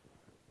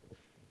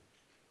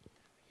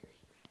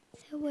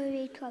 The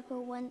worried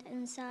couple went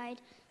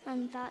inside,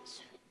 and that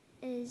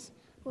is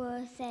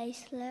where they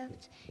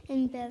slept.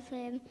 In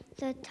Bethlehem,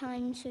 the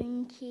time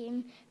soon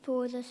came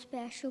for the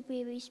special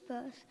baby's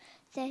birth.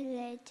 They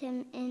laid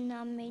him in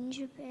a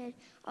manger bed.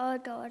 Our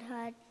God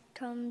had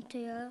come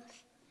to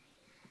earth.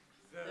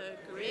 The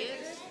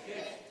greatest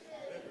gift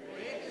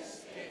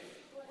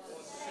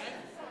was sent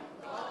from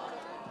God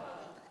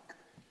above.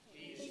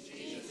 He's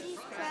Jesus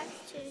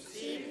Christ, the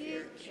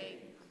Saviour King,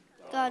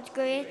 God's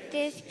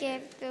greatest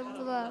gift of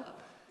love.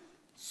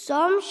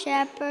 Some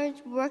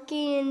shepherds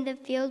working in the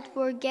fields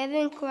were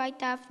given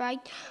quite a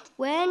fright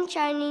when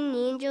shining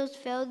angels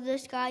filled the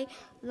sky,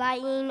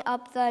 lighting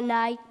up the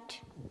night.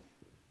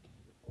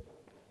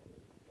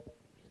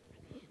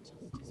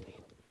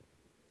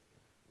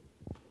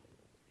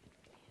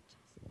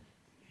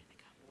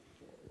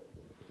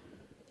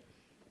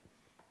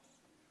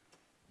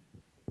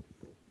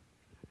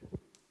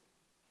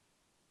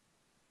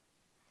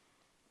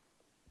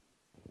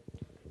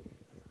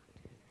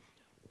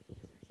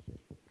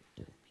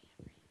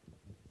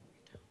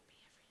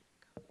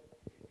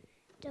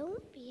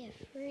 Don't be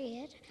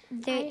afraid,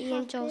 the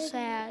angel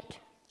said.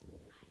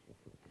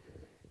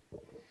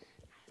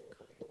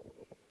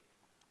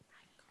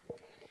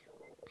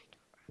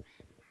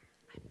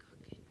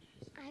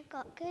 I've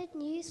got good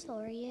news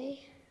for you.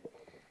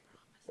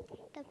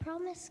 The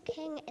promised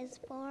king is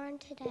born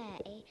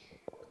today.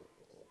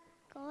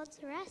 God's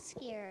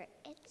rescuer,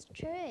 it's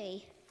true.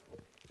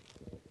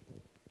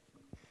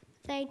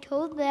 They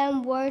told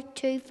them where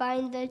to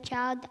find the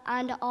child,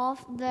 and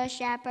off the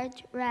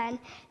shepherds ran.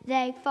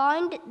 They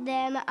found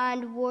them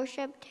and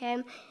worshipped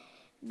him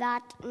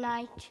that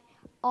night,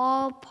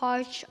 all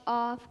parts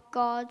of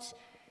God's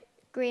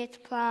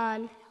great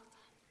plan.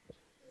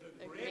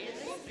 The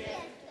greatest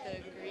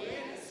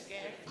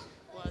gift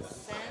was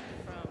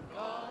sent from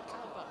God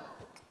above.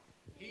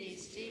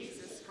 He's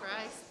Jesus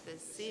Christ, the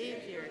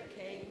Saviour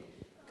King,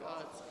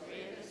 God's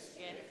greatest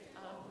gift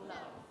of love.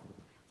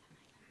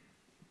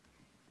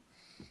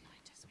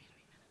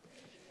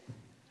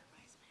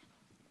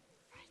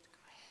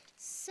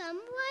 Some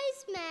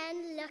wise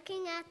men,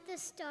 looking at the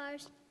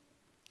stars,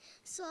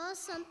 saw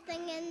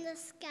something in the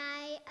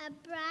sky, a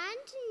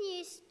brand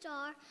new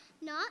star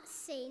not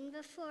seen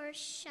before,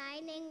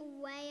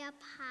 shining way up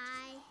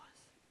high.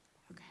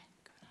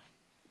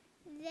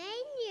 They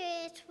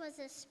knew it was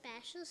a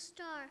special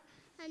star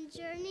and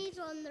journeyed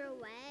on their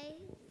way.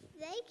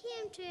 They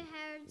came to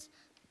Herod's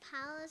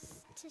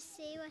palace to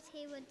see what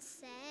he would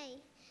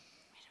say.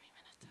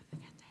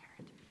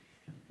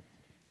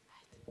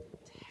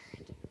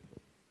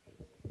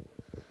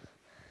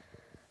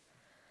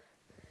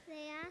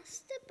 They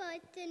asked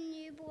about the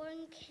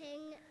newborn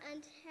king,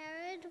 and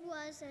Herod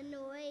was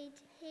annoyed.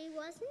 He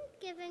wasn't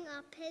giving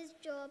up his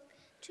job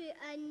to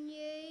a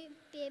new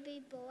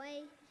baby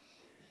boy.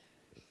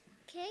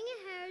 King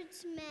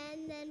Herod's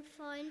men then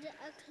found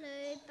a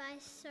clue by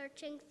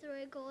searching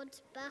through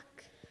God's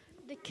book.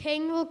 The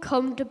king will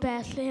come to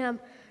Bethlehem.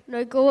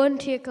 Now go and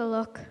take a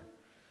look.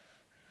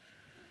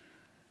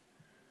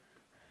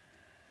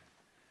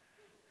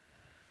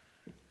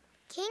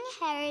 King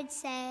Herod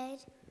said,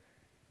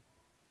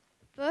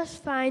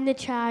 First find the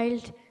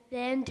child,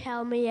 then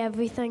tell me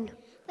everything.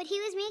 But he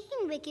was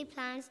making wicked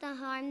plans to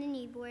harm the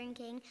newborn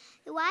king.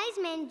 The wise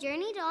men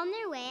journeyed on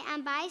their way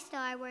and by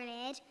star were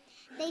led.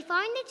 They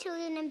found the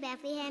children in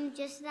Bethlehem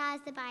just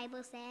as the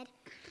Bible said.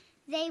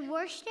 They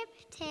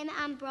worshipped him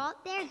and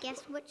brought their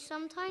gifts, which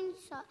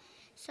sometimes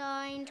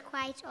sound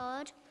quite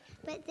odd,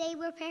 but they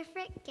were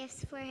perfect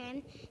gifts for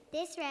him,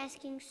 this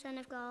rescuing Son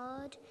of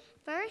God.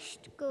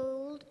 First,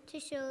 gold to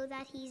show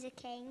that he's a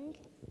king.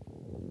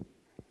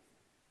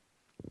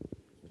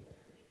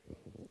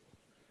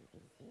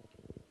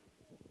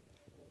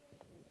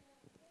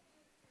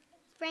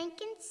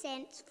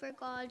 Frankincense for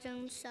God's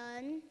own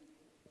Son.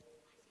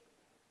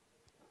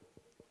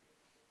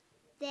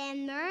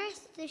 Then myrrh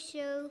to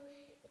show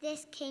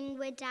this king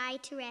would die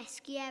to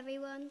rescue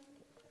everyone.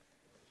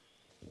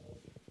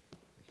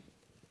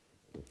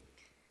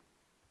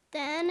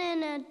 Then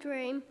in a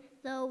dream,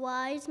 the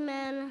wise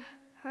men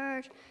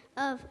heard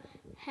of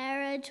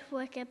Herod's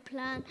wicked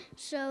plan,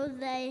 so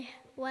they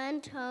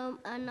went home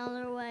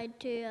another way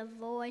to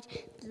avoid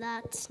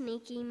that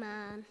sneaky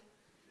man.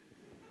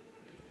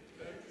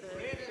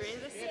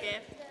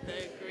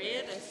 The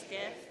greatest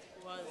gift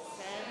was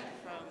sent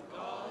from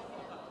God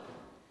above.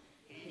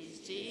 He's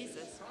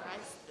Jesus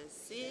Christ, the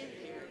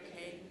Savior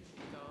King,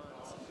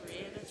 God's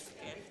greatest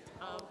gift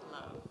of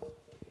love.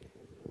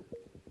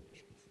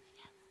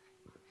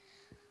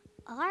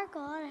 Our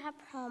God had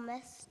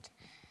promised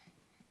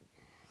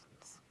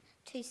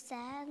to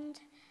send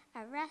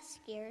a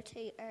rescuer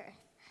to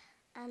earth,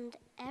 and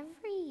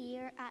every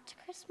year at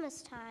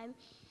Christmas time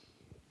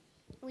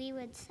we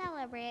would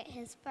celebrate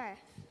his birth.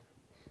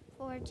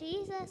 For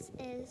Jesus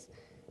is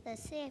the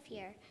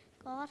Savior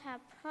God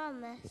had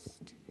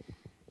promised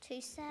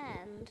to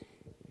send.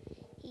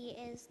 He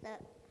is the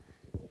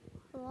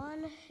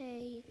one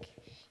who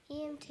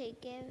came to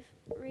give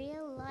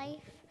real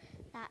life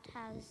that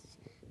has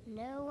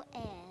no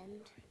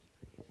end.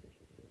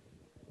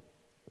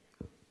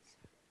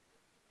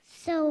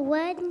 So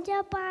when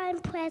you buy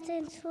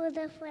presents for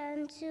the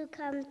friends who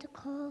come to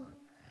call,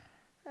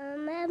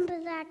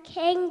 remember that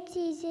King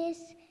Jesus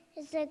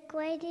is the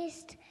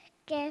greatest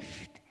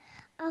gift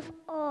of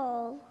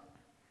all.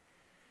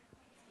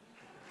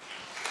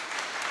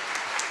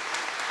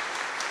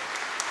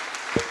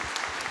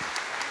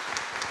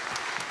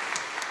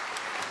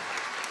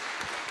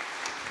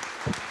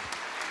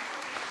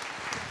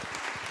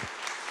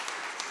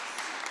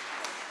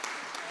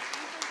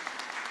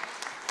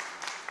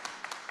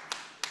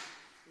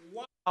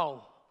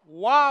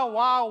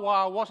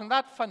 Wow. Wasn't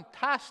that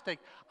fantastic?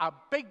 A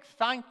big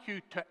thank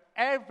you to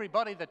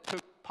everybody that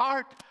took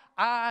part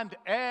and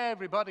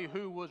everybody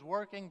who was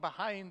working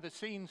behind the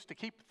scenes to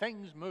keep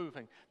things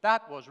moving.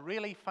 That was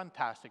really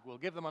fantastic. We'll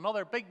give them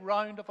another big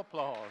round of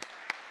applause.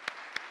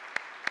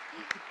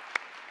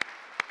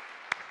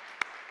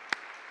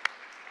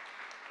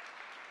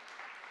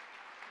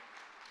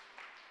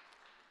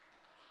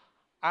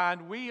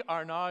 And we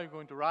are now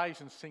going to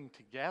rise and sing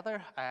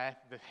together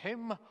the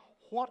hymn,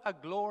 What a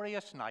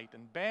Glorious Night.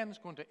 And Ben's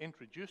going to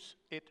introduce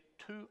it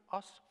to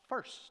us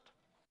first.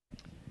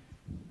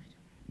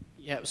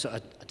 Yeah, so I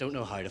don't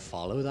know how to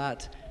follow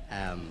that,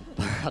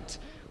 but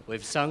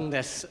we've sung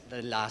this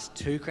the last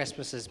two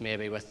Christmases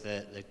maybe with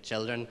the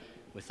children.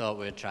 We thought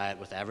we'd try it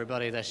with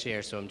everybody this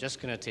year, so I'm just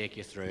going to take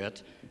you through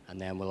it, and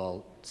then we'll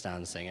all stand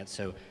and sing it.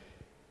 So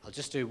I'll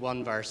just do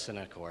one verse and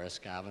a chorus,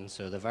 Gavin.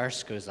 So the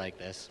verse goes like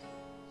this.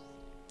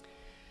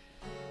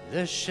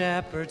 The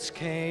shepherds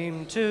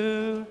came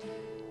to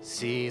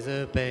see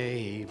the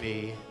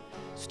baby,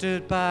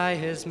 stood by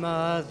his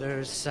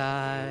mother's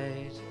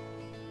side.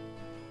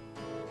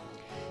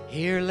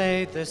 Here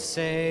laid the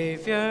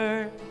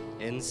Savior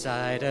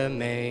inside a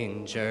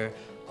manger.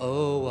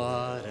 Oh,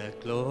 what a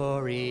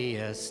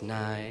glorious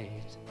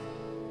night.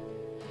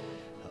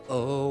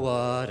 Oh,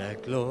 what a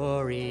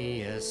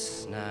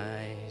glorious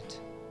night.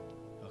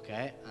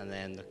 Okay, and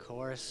then the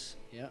chorus,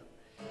 yeah.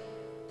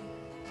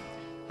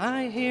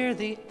 I hear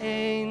the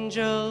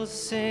angels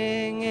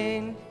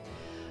singing,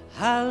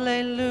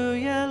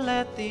 hallelujah,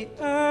 let the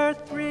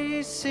earth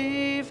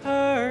receive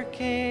her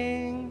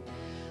King.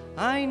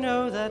 I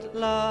know that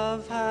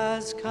love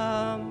has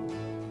come.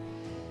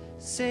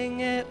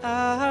 Sing it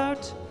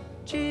out,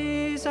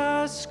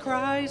 Jesus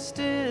Christ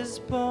is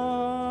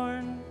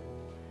born.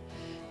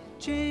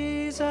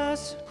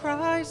 Jesus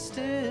Christ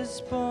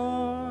is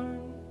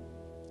born.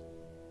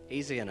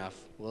 Easy enough.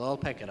 We'll all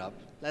pick it up.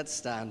 Let's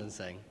stand and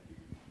sing.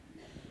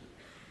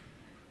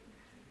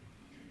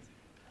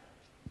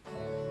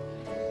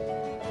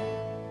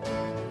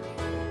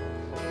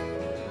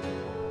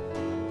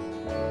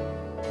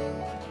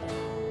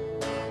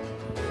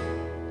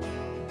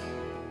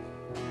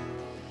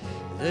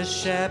 The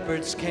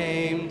shepherds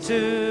came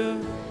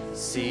to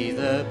see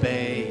the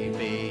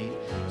baby,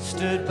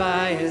 stood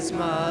by his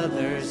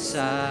mother's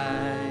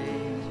side.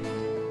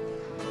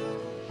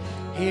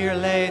 Here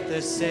laid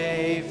the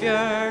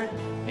Savior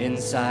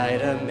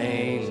inside a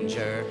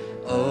manger.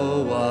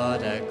 Oh,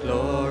 what a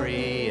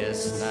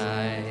glorious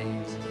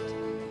night.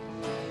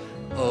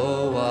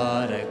 Oh,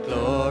 what a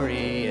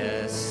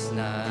glorious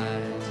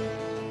night.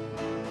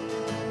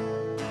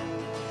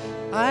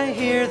 I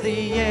hear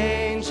the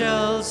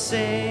angels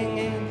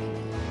singing,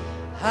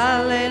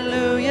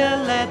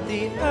 hallelujah, let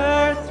the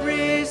earth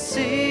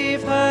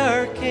receive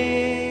her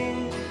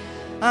King.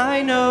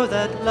 I know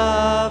that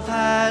love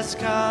has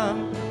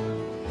come.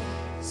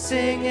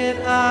 Sing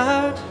it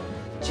out,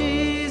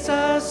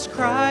 Jesus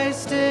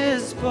Christ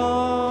is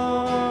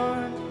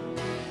born.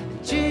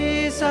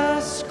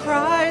 Jesus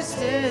Christ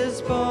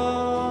is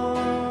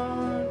born.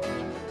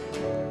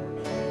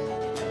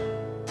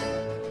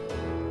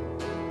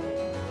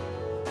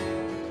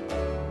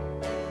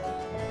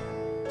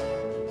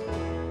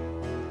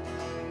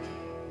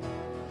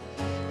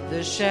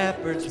 The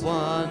shepherds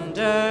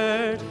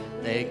wondered,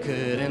 they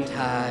couldn't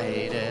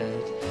hide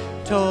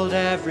it, told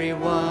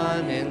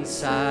everyone in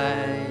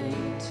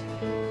sight.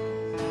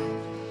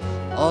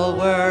 All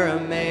were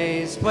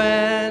amazed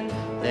when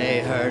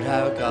they heard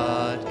how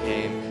God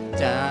came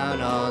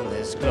down on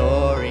this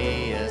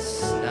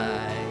glorious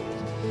night.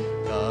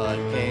 God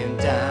came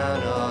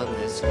down on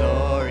this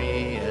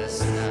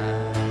glorious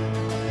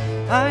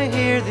night. I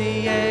hear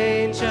the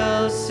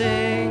angels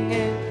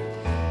singing,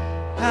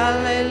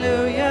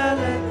 hallelujah,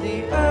 let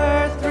the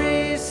earth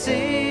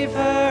receive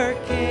her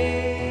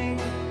King.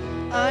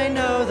 I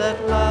know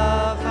that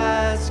love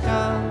has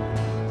come.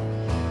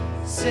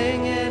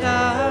 Sing it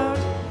out,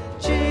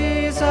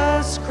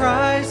 Jesus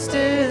Christ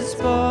is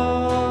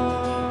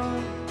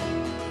born.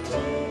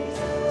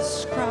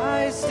 Jesus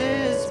Christ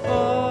is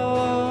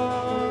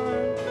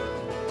born.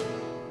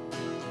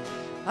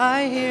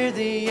 I hear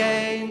the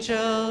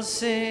angels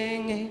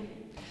singing,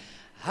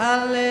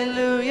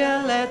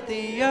 hallelujah, let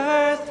the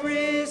earth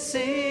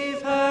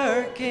receive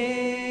her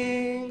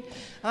King.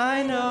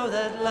 I know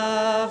that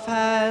love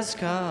has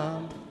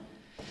come.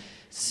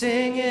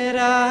 Sing it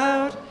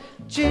out,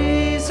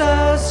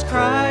 Jesus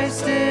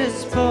Christ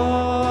is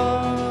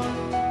born.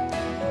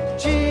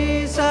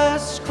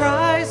 Jesus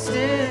Christ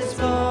is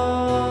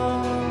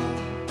born.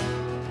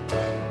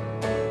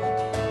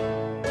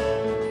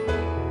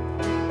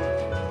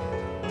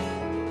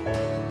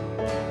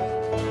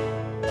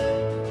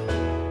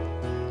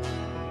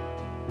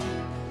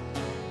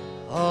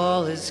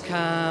 All is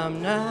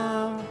calm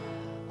now,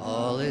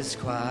 all is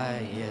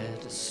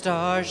quiet, a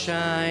star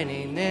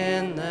shining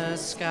in the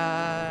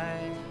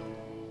sky.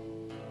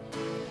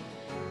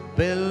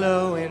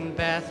 Below in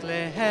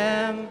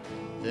Bethlehem,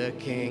 the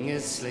King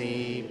is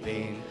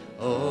sleeping.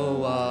 Oh,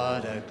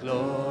 what a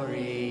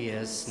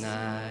glorious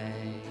night.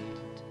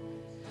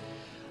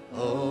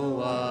 Oh,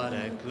 what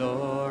a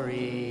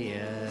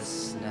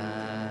glorious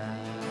night.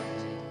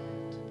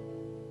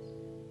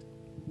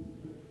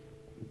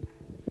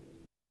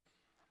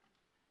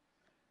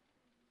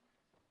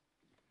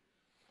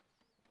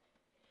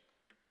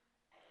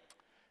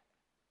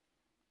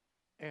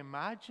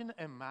 Imagine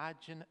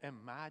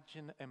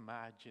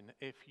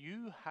if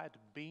you had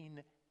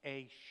been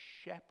a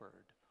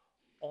shepherd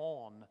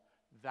on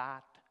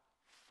that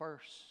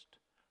first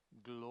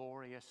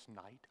glorious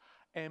night.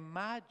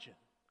 Imagine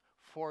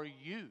for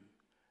you,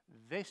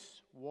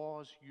 this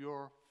was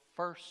your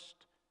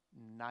first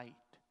night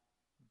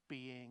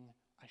being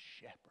a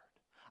shepherd.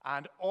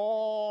 And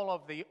all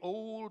of the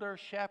older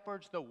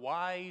shepherds, the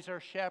wiser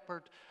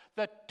shepherds,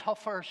 the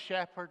tougher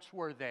shepherds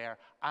were there.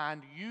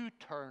 And you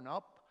turn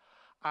up,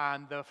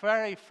 and the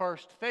very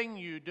first thing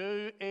you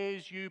do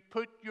is you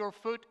put your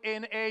foot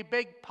in a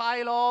big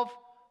pile of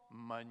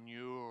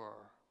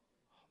manure.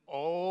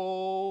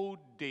 Oh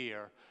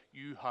dear,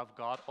 you have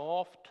got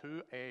off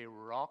to a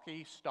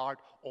rocky start,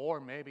 or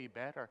maybe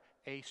better,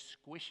 a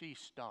squishy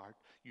start.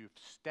 You've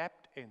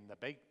stepped in the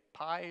big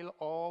pile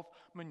of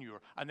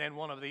manure. And then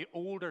one of the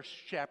older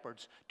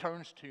shepherds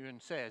turns to you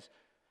and says,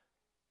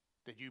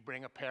 "Did you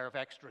bring a pair of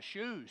extra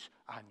shoes?"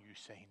 And you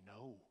say,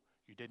 "No,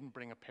 you didn't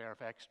bring a pair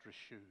of extra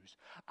shoes."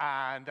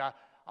 And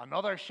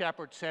another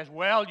shepherd says,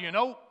 "Well, you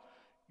know,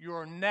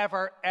 you're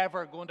never,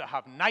 ever going to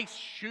have nice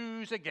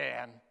shoes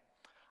again."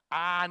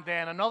 And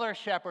then another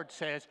shepherd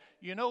says,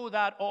 "You know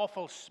that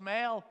awful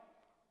smell?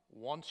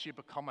 Once you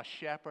become a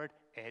shepherd,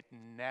 it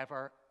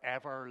never,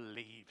 ever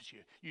leaves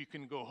you. You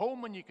can go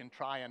home and you can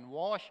try and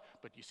wash,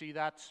 but you see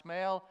that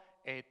smell?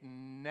 It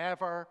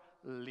never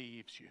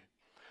leaves you."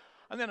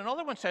 And then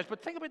another one says,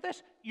 "But think about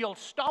this, you'll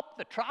stop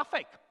the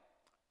traffic."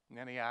 And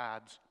then he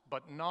adds,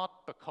 "But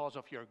not because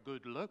of your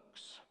good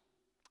looks."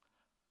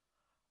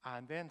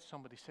 And then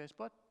somebody says,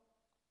 "But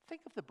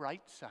think of the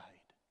bright side.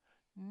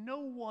 No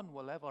one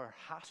will ever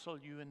hassle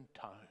you in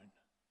town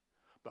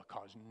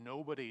because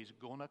nobody's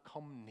going to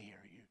come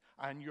near you.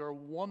 And you're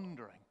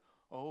wondering,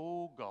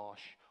 oh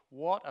gosh,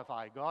 what have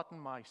I gotten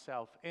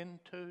myself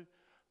into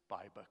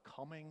by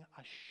becoming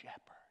a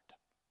shepherd?"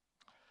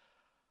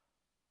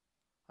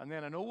 And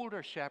then an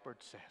older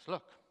shepherd says,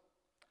 "Look,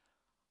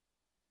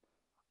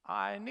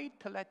 I need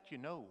to let you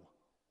know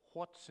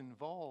what's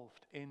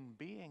involved in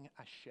being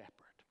a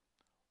shepherd.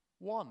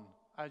 One,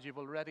 as you've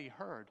already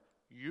heard,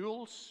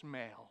 you'll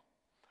smell.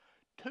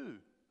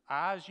 Two,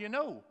 as you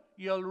know,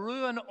 you'll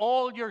ruin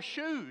all your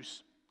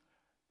shoes.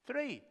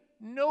 Three,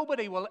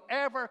 nobody will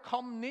ever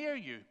come near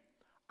you.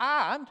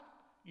 And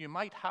you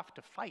might have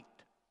to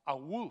fight a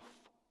wolf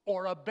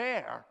or a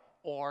bear,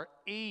 or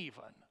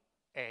even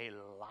a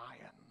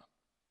lion.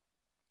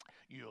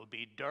 You'll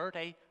be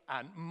dirty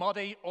and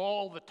muddy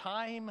all the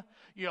time.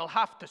 You'll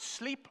have to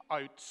sleep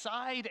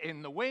outside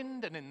in the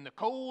wind and in the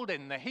cold,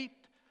 in the heat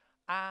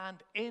and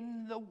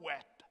in the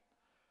wet.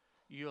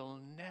 You'll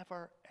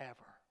never,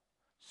 ever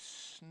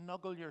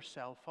snuggle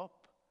yourself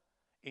up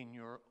in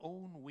your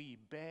own wee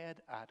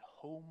bed at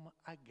home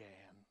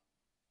again.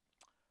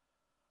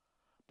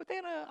 But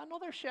then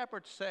another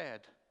shepherd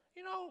said,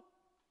 you know,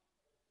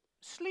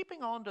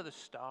 sleeping under the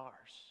stars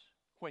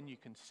when you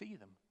can see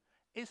them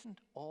isn't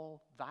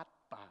all that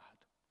bad.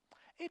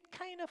 It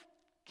kind of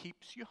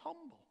keeps you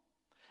humble.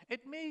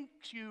 It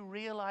makes you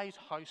realize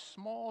how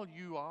small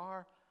you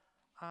are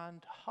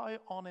and how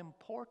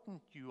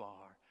unimportant you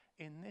are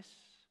in this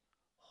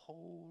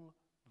whole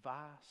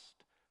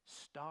vast,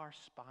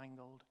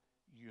 star-spangled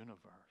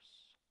universe.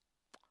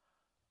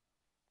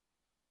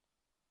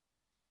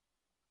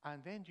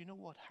 And then do you know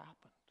what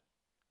happened?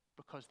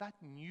 Because that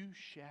new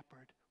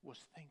shepherd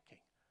was thinking,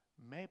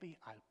 maybe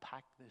I'll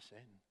pack this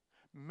in.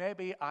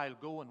 Maybe I'll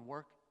go and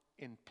work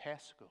in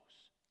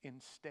Tesco's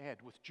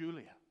instead with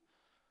Julia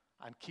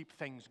and keep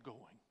things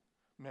going.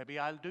 Maybe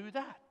I'll do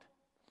that.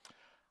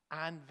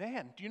 And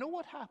then, do you know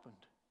what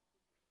happened?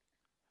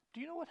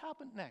 Do you know what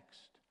happened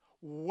next?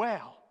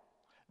 Well,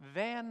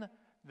 then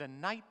the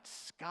night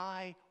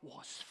sky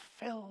was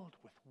filled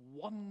with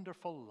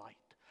wonderful light,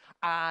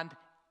 and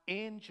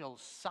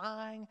angels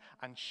sang,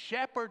 and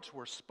shepherds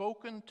were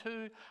spoken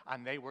to,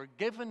 and they were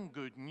given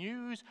good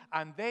news,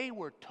 and they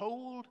were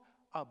told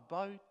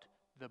about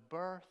the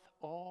birth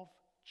of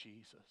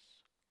Jesus.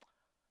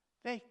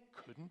 They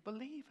couldn't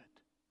believe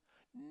it.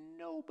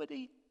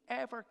 Nobody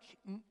ever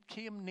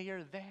came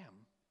near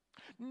them.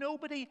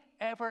 Nobody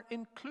ever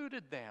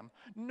included them.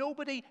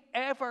 Nobody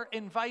ever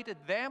invited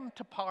them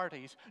to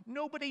parties.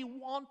 Nobody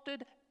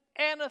wanted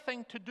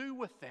anything to do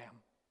with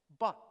them.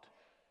 But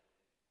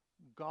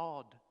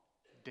God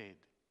did.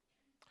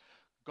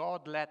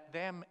 God let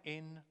them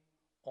in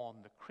on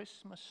the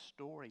Christmas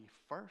story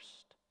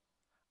first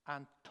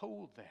and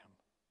told them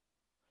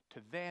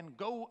to then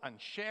go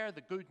and share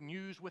the good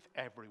news with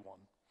everyone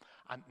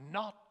and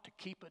not to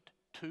keep it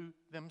to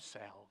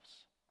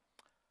themselves.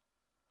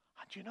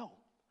 And you know,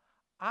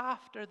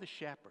 after the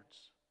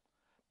shepherds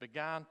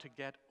began to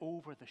get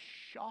over the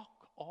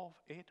shock of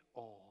it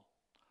all,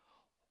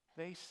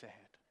 they said,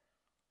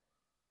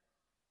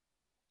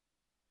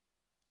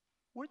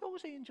 were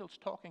those angels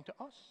talking to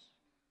us?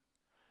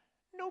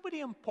 Nobody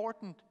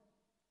important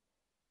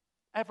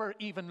ever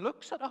even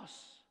looks at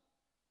us.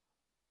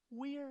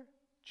 We're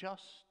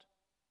just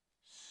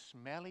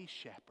smelly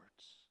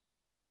shepherds.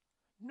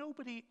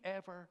 Nobody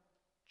ever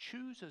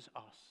chooses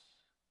us.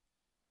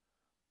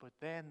 But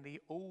then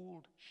the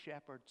old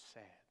shepherd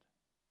said,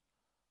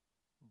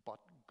 but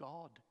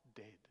God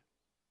did.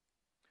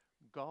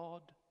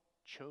 God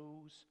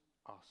chose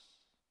us.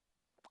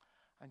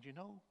 And you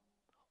know,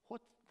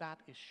 what that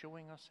is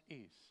showing us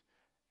is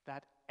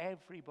that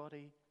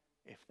everybody,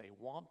 if they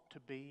want to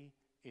be,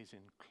 is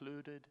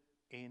included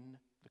in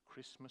the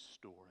Christmas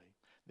story.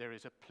 There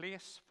is a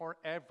place for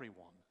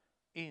everyone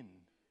in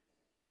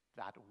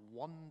that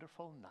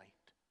wonderful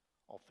night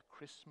of the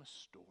Christmas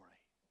story.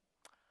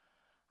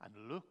 And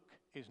Luke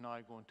is now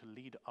going to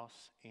lead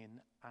us in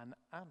an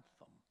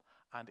anthem.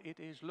 And it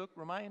is, Luke,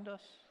 remind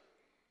us,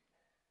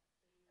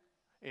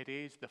 it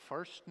is the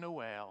first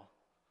Noel.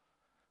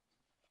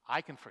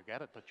 I can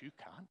forget it, but you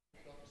can't.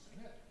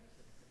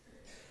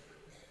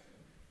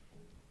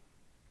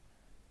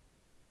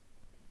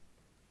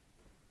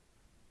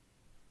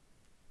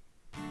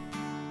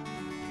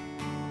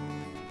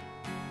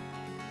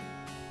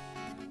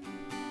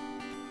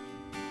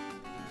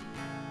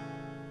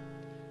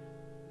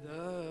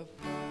 The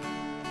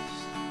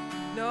first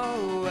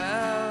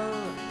Noel,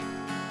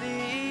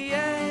 the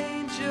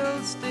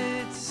angels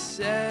did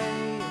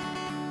say,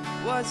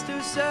 was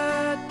to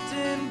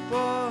certain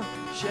poor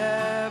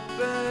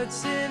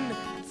shepherds in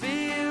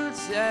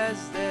fields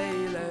as they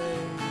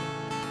lay.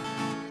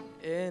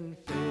 In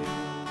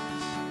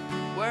fields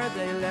where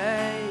they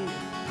lay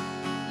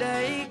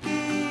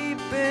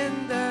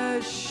keeping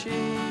the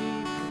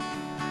sheep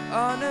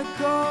on a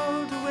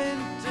cold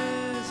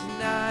winter's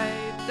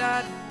night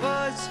that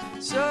was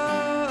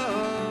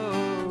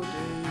so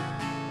deep.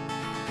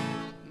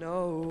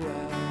 Noel,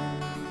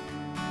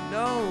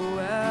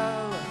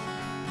 Noel,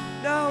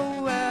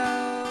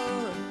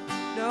 Noel,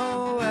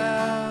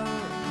 Noel,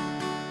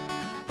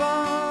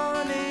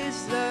 born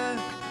is the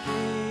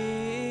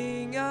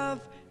King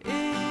of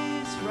Israel.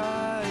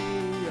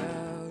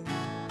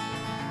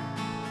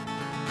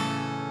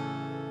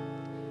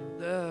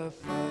 The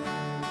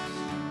first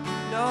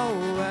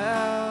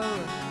Noel,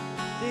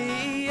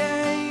 the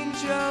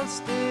angels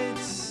did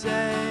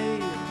say,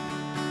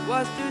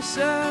 was to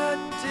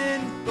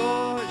certain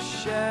poor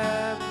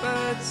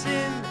shepherds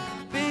in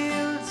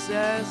fields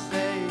as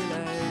they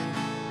lay.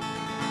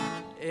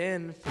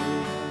 In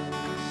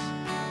fields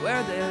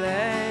where they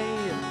lay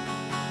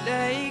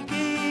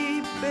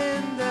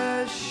keeping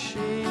the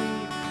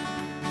sheep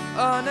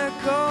on a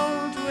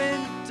cold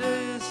winter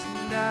this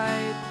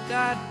night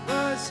that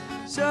was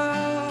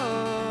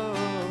so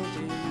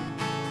deep.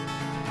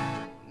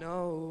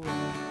 Noel,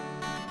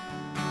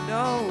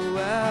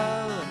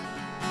 Noel,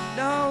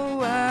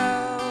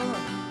 Noel,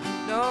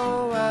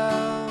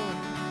 Noel.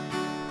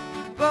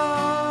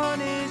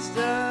 Born is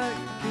the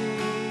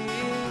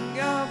King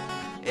of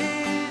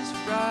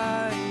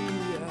Israel.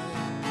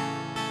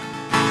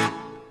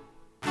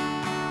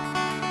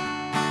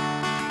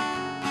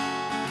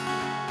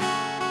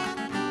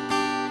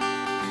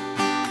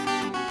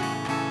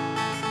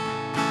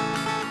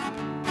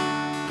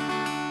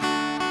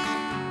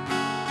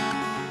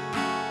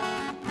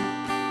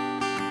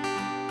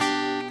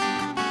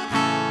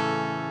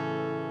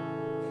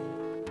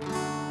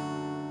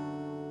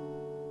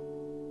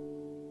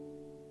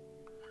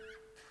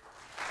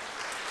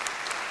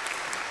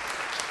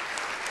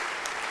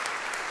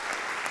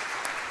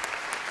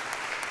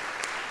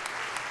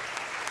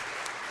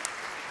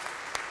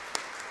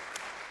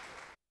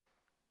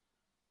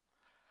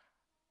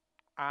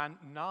 And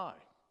now,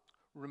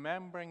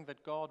 remembering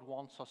that God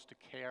wants us to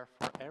care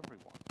for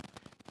everyone,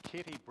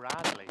 Katie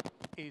Bradley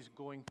is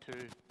going to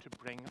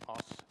bring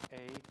us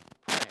a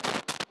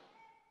prayer.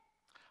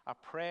 A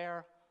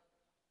prayer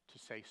to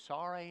say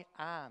sorry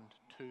and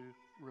to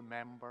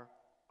remember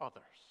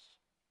others.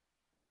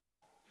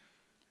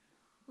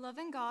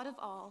 Loving God of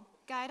all,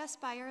 guide us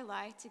by your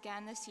light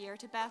again this year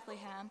to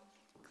Bethlehem.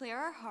 Clear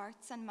our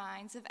hearts and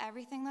minds of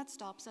everything that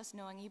stops us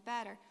knowing you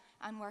better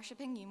and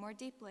worshipping you more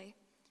deeply.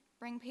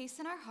 Bring peace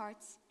in our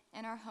hearts,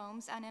 in our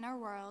homes, and in our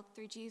world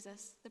through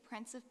Jesus, the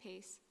Prince of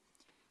Peace.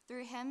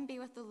 Through him be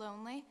with the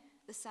lonely,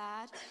 the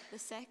sad, the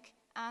sick,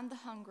 and the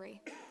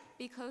hungry.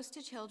 Be close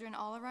to children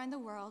all around the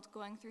world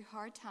going through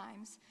hard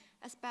times,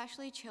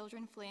 especially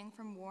children fleeing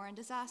from war and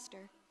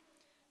disaster.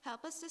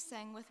 Help us to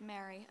sing with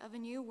Mary of a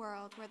new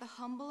world where the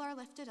humble are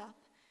lifted up,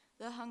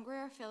 the hungry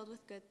are filled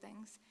with good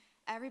things,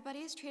 everybody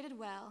is treated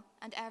well,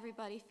 and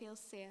everybody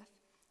feels safe.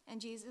 In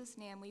Jesus'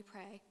 name we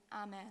pray.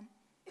 Amen.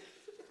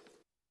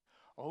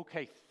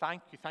 Okay,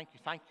 thank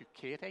you,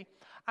 Katie.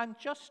 And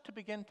just to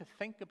begin to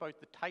think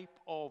about the type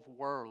of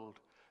world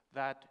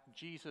that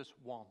Jesus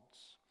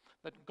wants,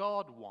 that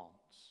God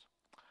wants,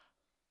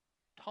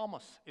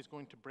 Thomas is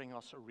going to bring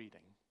us a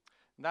reading.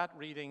 And that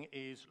reading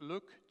is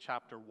Luke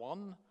chapter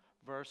 1,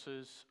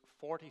 verses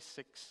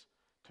 46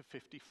 to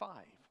 55.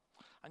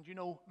 And you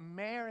know,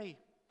 Mary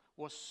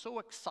was so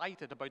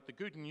excited about the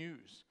good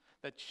news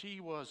that she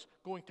was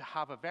going to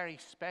have a very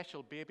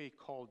special baby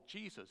called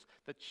Jesus,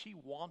 that she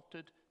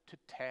wanted to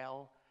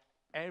tell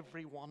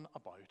everyone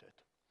about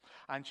it.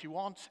 And she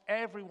wants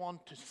everyone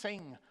to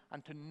sing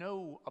and to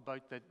know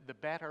about the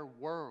better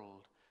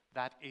world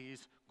that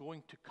is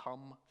going to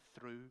come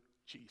through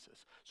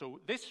Jesus. So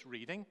this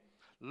reading,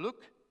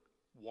 Luke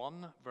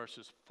 1,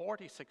 verses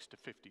 46 to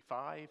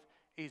 55,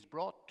 is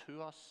brought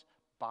to us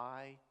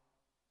by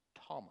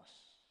Thomas.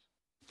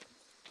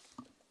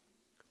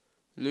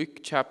 Luke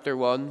chapter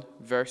 1,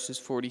 verses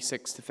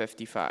 46 to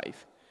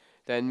 55.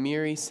 Then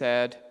Mary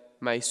said,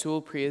 "My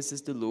soul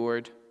praises the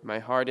Lord. My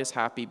heart is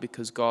happy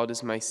because God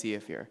is my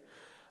Savior.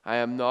 I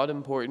am not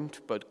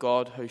important, but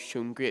God has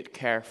shown great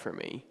care for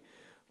me.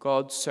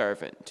 God's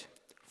servant.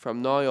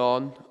 From now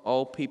on,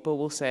 all people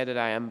will say that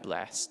I am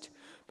blessed,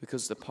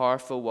 because the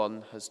powerful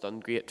one has done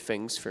great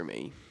things for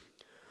me.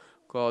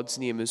 God's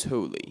name is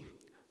holy.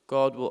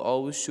 God will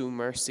always show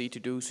mercy to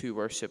those who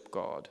worship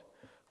God.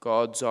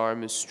 God's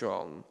arm is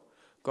strong.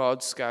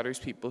 God scatters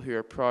people who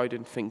are proud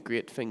and think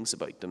great things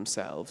about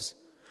themselves.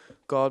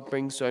 God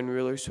brings down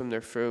rulers from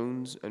their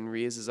thrones and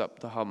raises up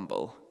the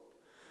humble.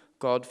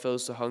 God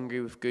fills the hungry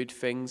with good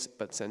things,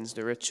 but sends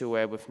the rich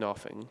away with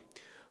nothing.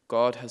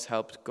 God has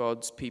helped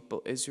God's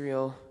people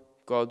Israel.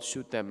 God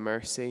showed them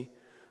mercy.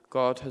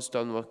 God has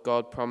done what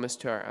God promised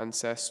to our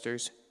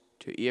ancestors,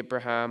 to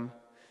Abraham,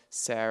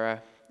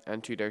 Sarah,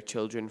 and to their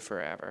children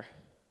forever."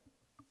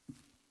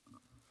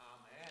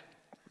 Amen.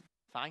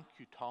 Thank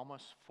you,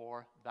 Thomas,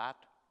 for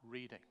that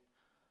reading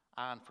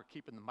and for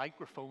keeping the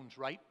microphones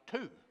right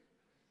too.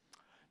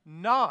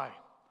 Now,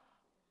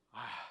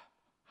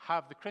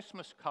 have the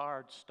Christmas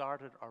cards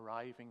started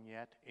arriving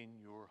yet in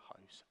your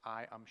house?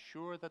 I am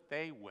sure that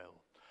they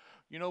will.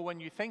 You know, when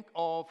you think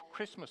of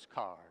Christmas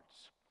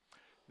cards,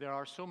 there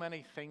are so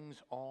many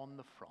things on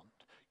the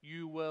front.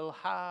 You will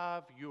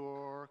have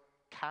your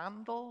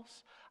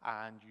candles,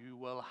 and you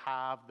will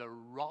have the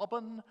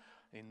robin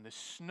in the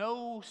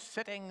snow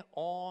sitting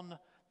on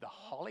the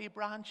holly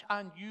branch,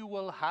 and you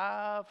will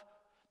have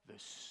the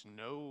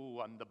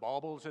snow and the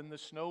baubles in the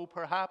snow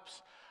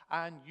perhaps,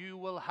 and you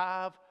will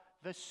have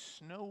the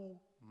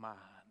snowman.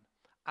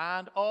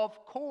 And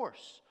of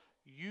course,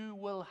 you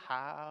will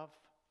have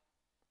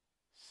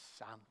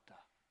Santa.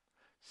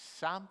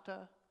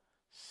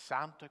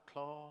 Santa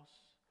Claus,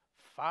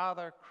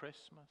 Father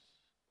Christmas,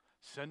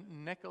 St.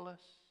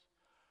 Nicholas,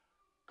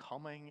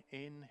 coming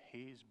in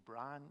his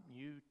brand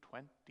new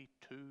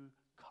 22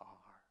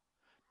 car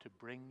to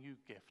bring you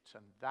gifts.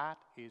 And that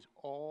is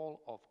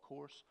all, of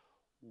course,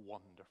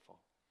 wonderful.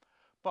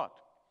 But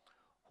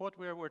what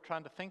we're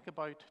trying to think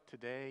about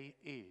today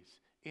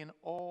is, in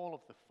all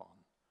of the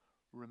fun,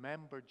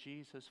 remember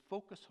Jesus,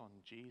 focus on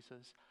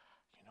Jesus,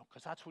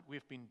 because that's what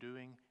we've been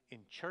doing in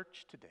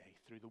church today,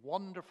 through the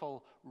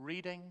wonderful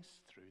readings,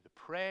 through the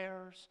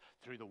prayers,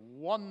 through the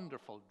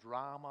wonderful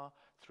drama,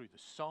 through the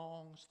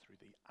songs, through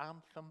the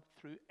anthem,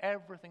 through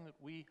everything that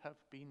we have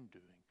been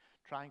doing,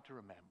 trying to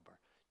remember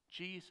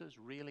Jesus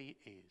really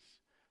is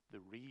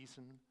the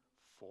reason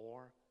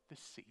for the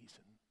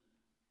season.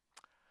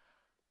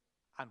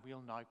 And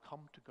we'll now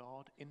come to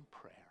God in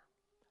prayer.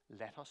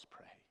 Let us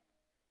pray.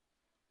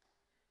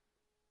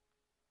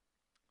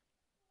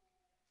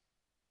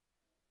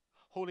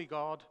 Holy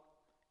God,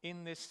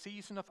 in this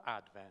season of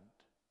Advent,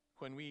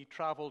 when we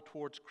travel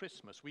towards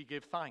Christmas, we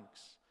give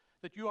thanks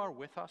that you are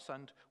with us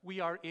and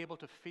we are able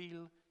to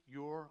feel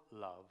your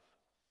love.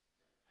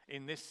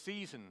 In this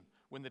season,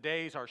 when the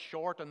days are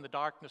short and the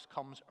darkness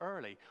comes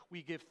early,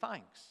 we give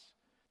thanks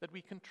that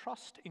we can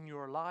trust in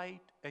your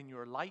light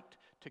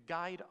to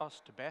guide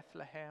us to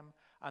Bethlehem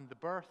and the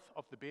birth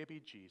of the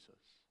baby Jesus.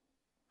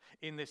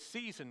 In this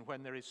season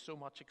when there is so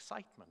much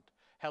excitement,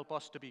 help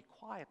us to be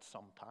quiet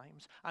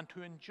sometimes and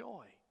to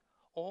enjoy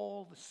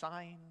all the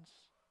signs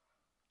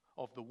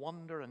of the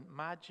wonder and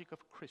magic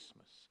of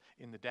Christmas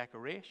in the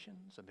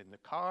decorations and in the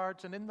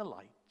cards and in the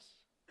lights.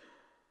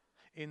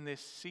 In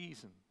this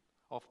season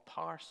of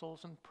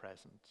parcels and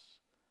presents,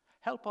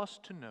 help us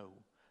to know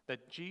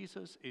that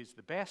Jesus is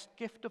the best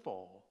gift of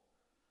all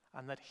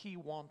and that he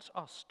wants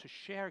us to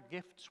share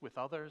gifts with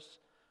others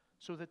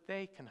so that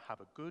they can have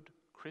a good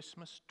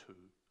Christmas too.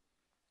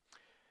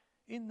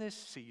 In this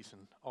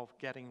season of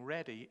getting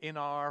ready in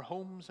our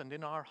homes and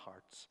in our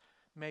hearts,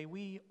 may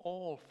we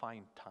all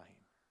find time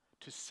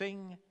to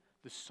sing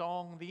the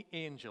song the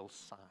angels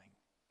sang,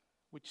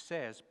 which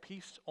says,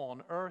 "Peace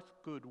on earth,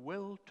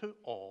 goodwill to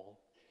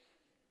all."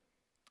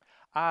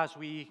 As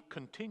we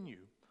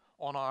continue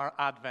on our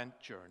Advent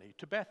journey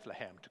to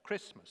Bethlehem, to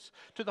Christmas,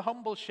 to the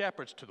humble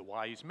shepherds, to the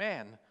wise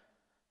men,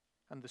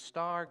 and the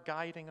star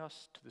guiding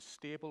us to the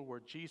stable where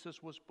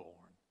Jesus was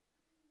born,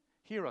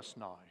 hear us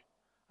now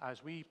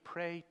as we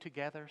pray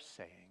together,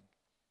 saying,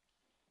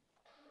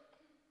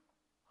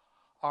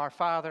 Our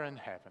Father in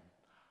heaven,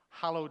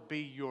 hallowed be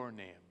your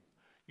name.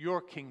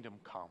 Your kingdom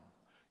come.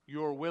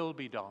 Your will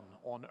be done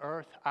on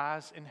earth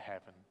as in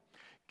heaven.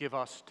 Give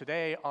us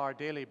today our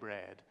daily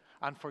bread,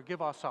 and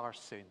forgive us our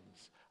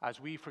sins, as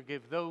we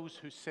forgive those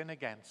who sin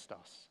against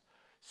us.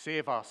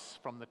 Save us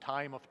from the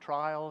time of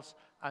trials,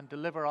 and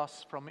deliver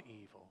us from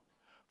evil.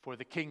 For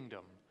the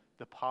kingdom,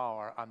 the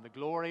power, and the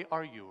glory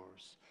are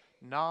yours,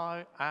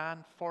 now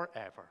and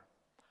forever.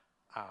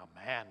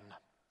 Amen.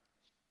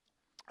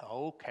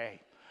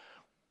 Okay.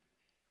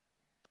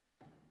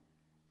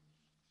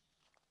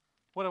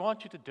 What I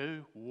want you to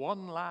do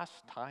one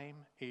last time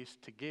is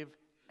to give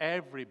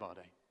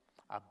everybody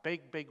a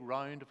big, big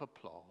round of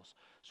applause.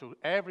 So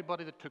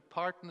everybody that took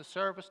part in the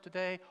service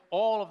today,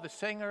 all of the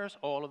singers,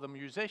 all of the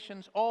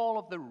musicians, all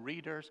of the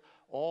readers,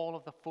 all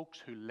of the folks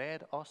who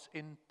led us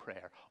in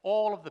prayer,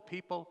 all of the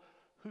people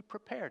who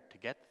prepared to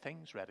get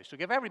things ready. So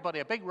give everybody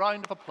a big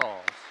round of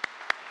applause.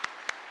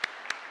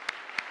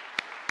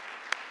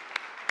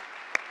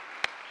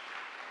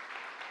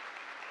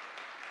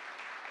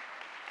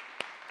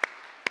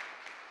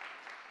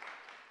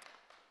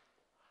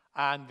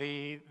 And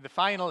the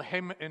final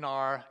hymn in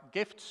our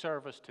gift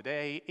service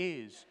today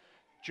is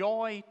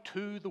Joy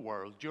to the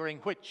World, during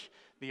which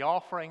the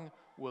offering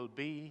will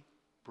be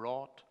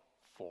brought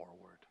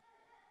forward.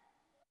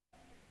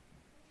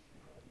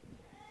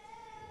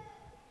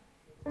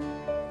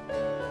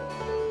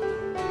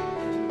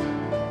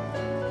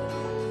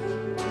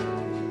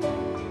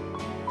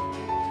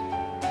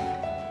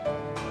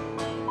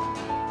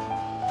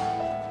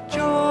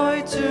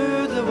 Joy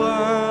to the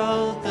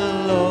world, the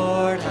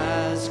Lord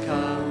has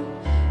come.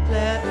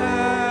 Let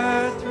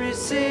earth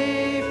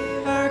receive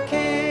her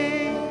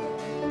King.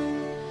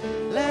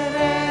 Let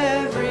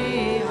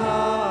every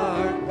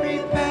heart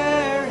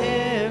prepare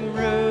him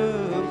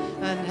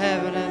room, and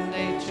heaven and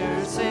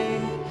nature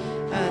sing,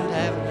 and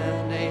heaven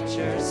and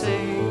nature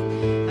sing.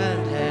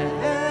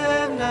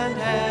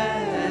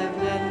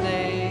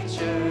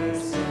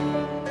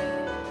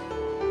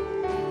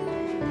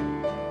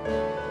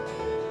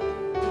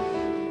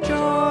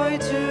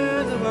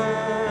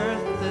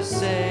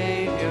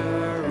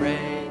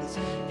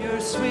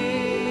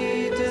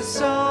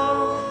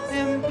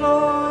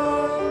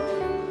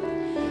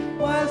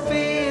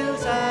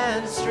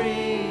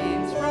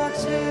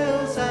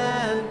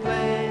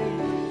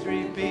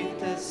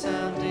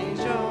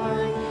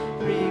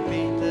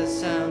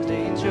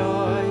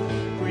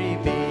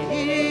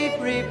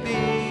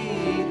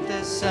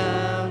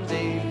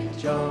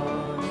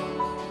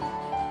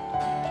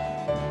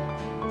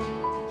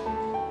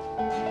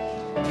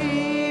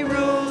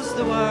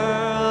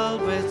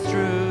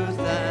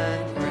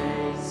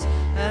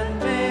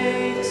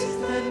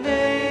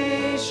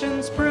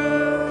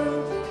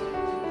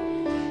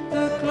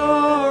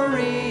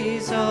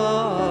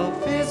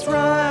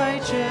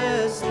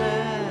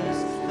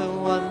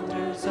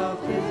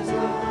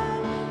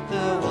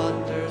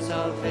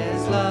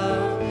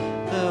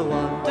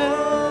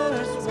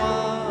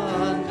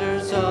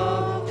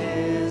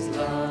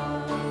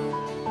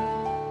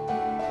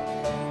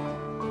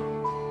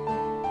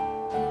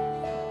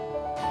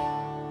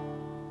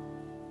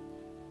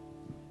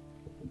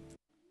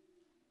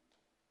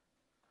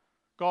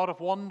 God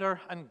of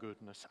wonder and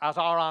goodness, as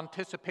our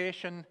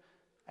anticipation,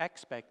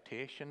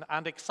 expectation,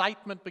 and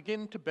excitement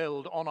begin to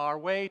build on our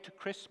way to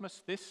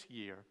Christmas this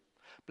year,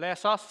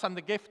 bless us and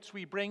the gifts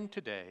we bring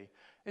today,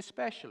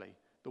 especially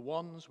the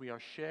ones we are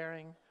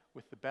sharing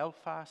with the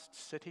Belfast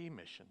City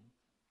Mission.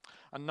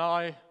 And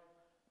now,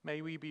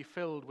 may we be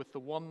filled with the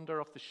wonder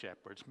of the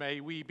shepherds.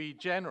 May we be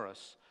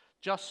generous,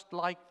 just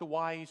like the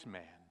wise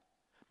men.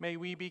 May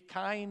we be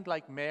kind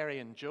like Mary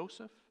and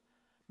Joseph.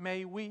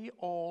 May we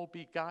all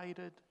be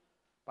guided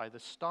by the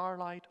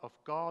starlight of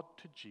God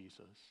to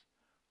Jesus,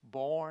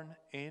 born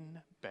in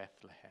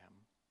Bethlehem.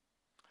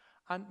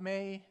 And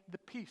may the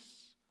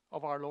peace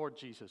of our Lord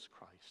Jesus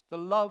Christ, the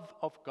love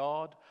of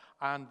God,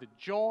 and the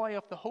joy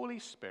of the Holy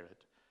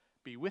Spirit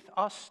be with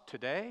us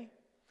today,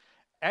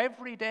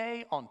 every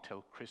day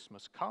until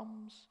Christmas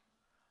comes,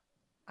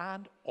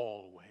 and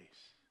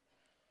always.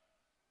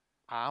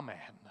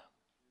 Amen.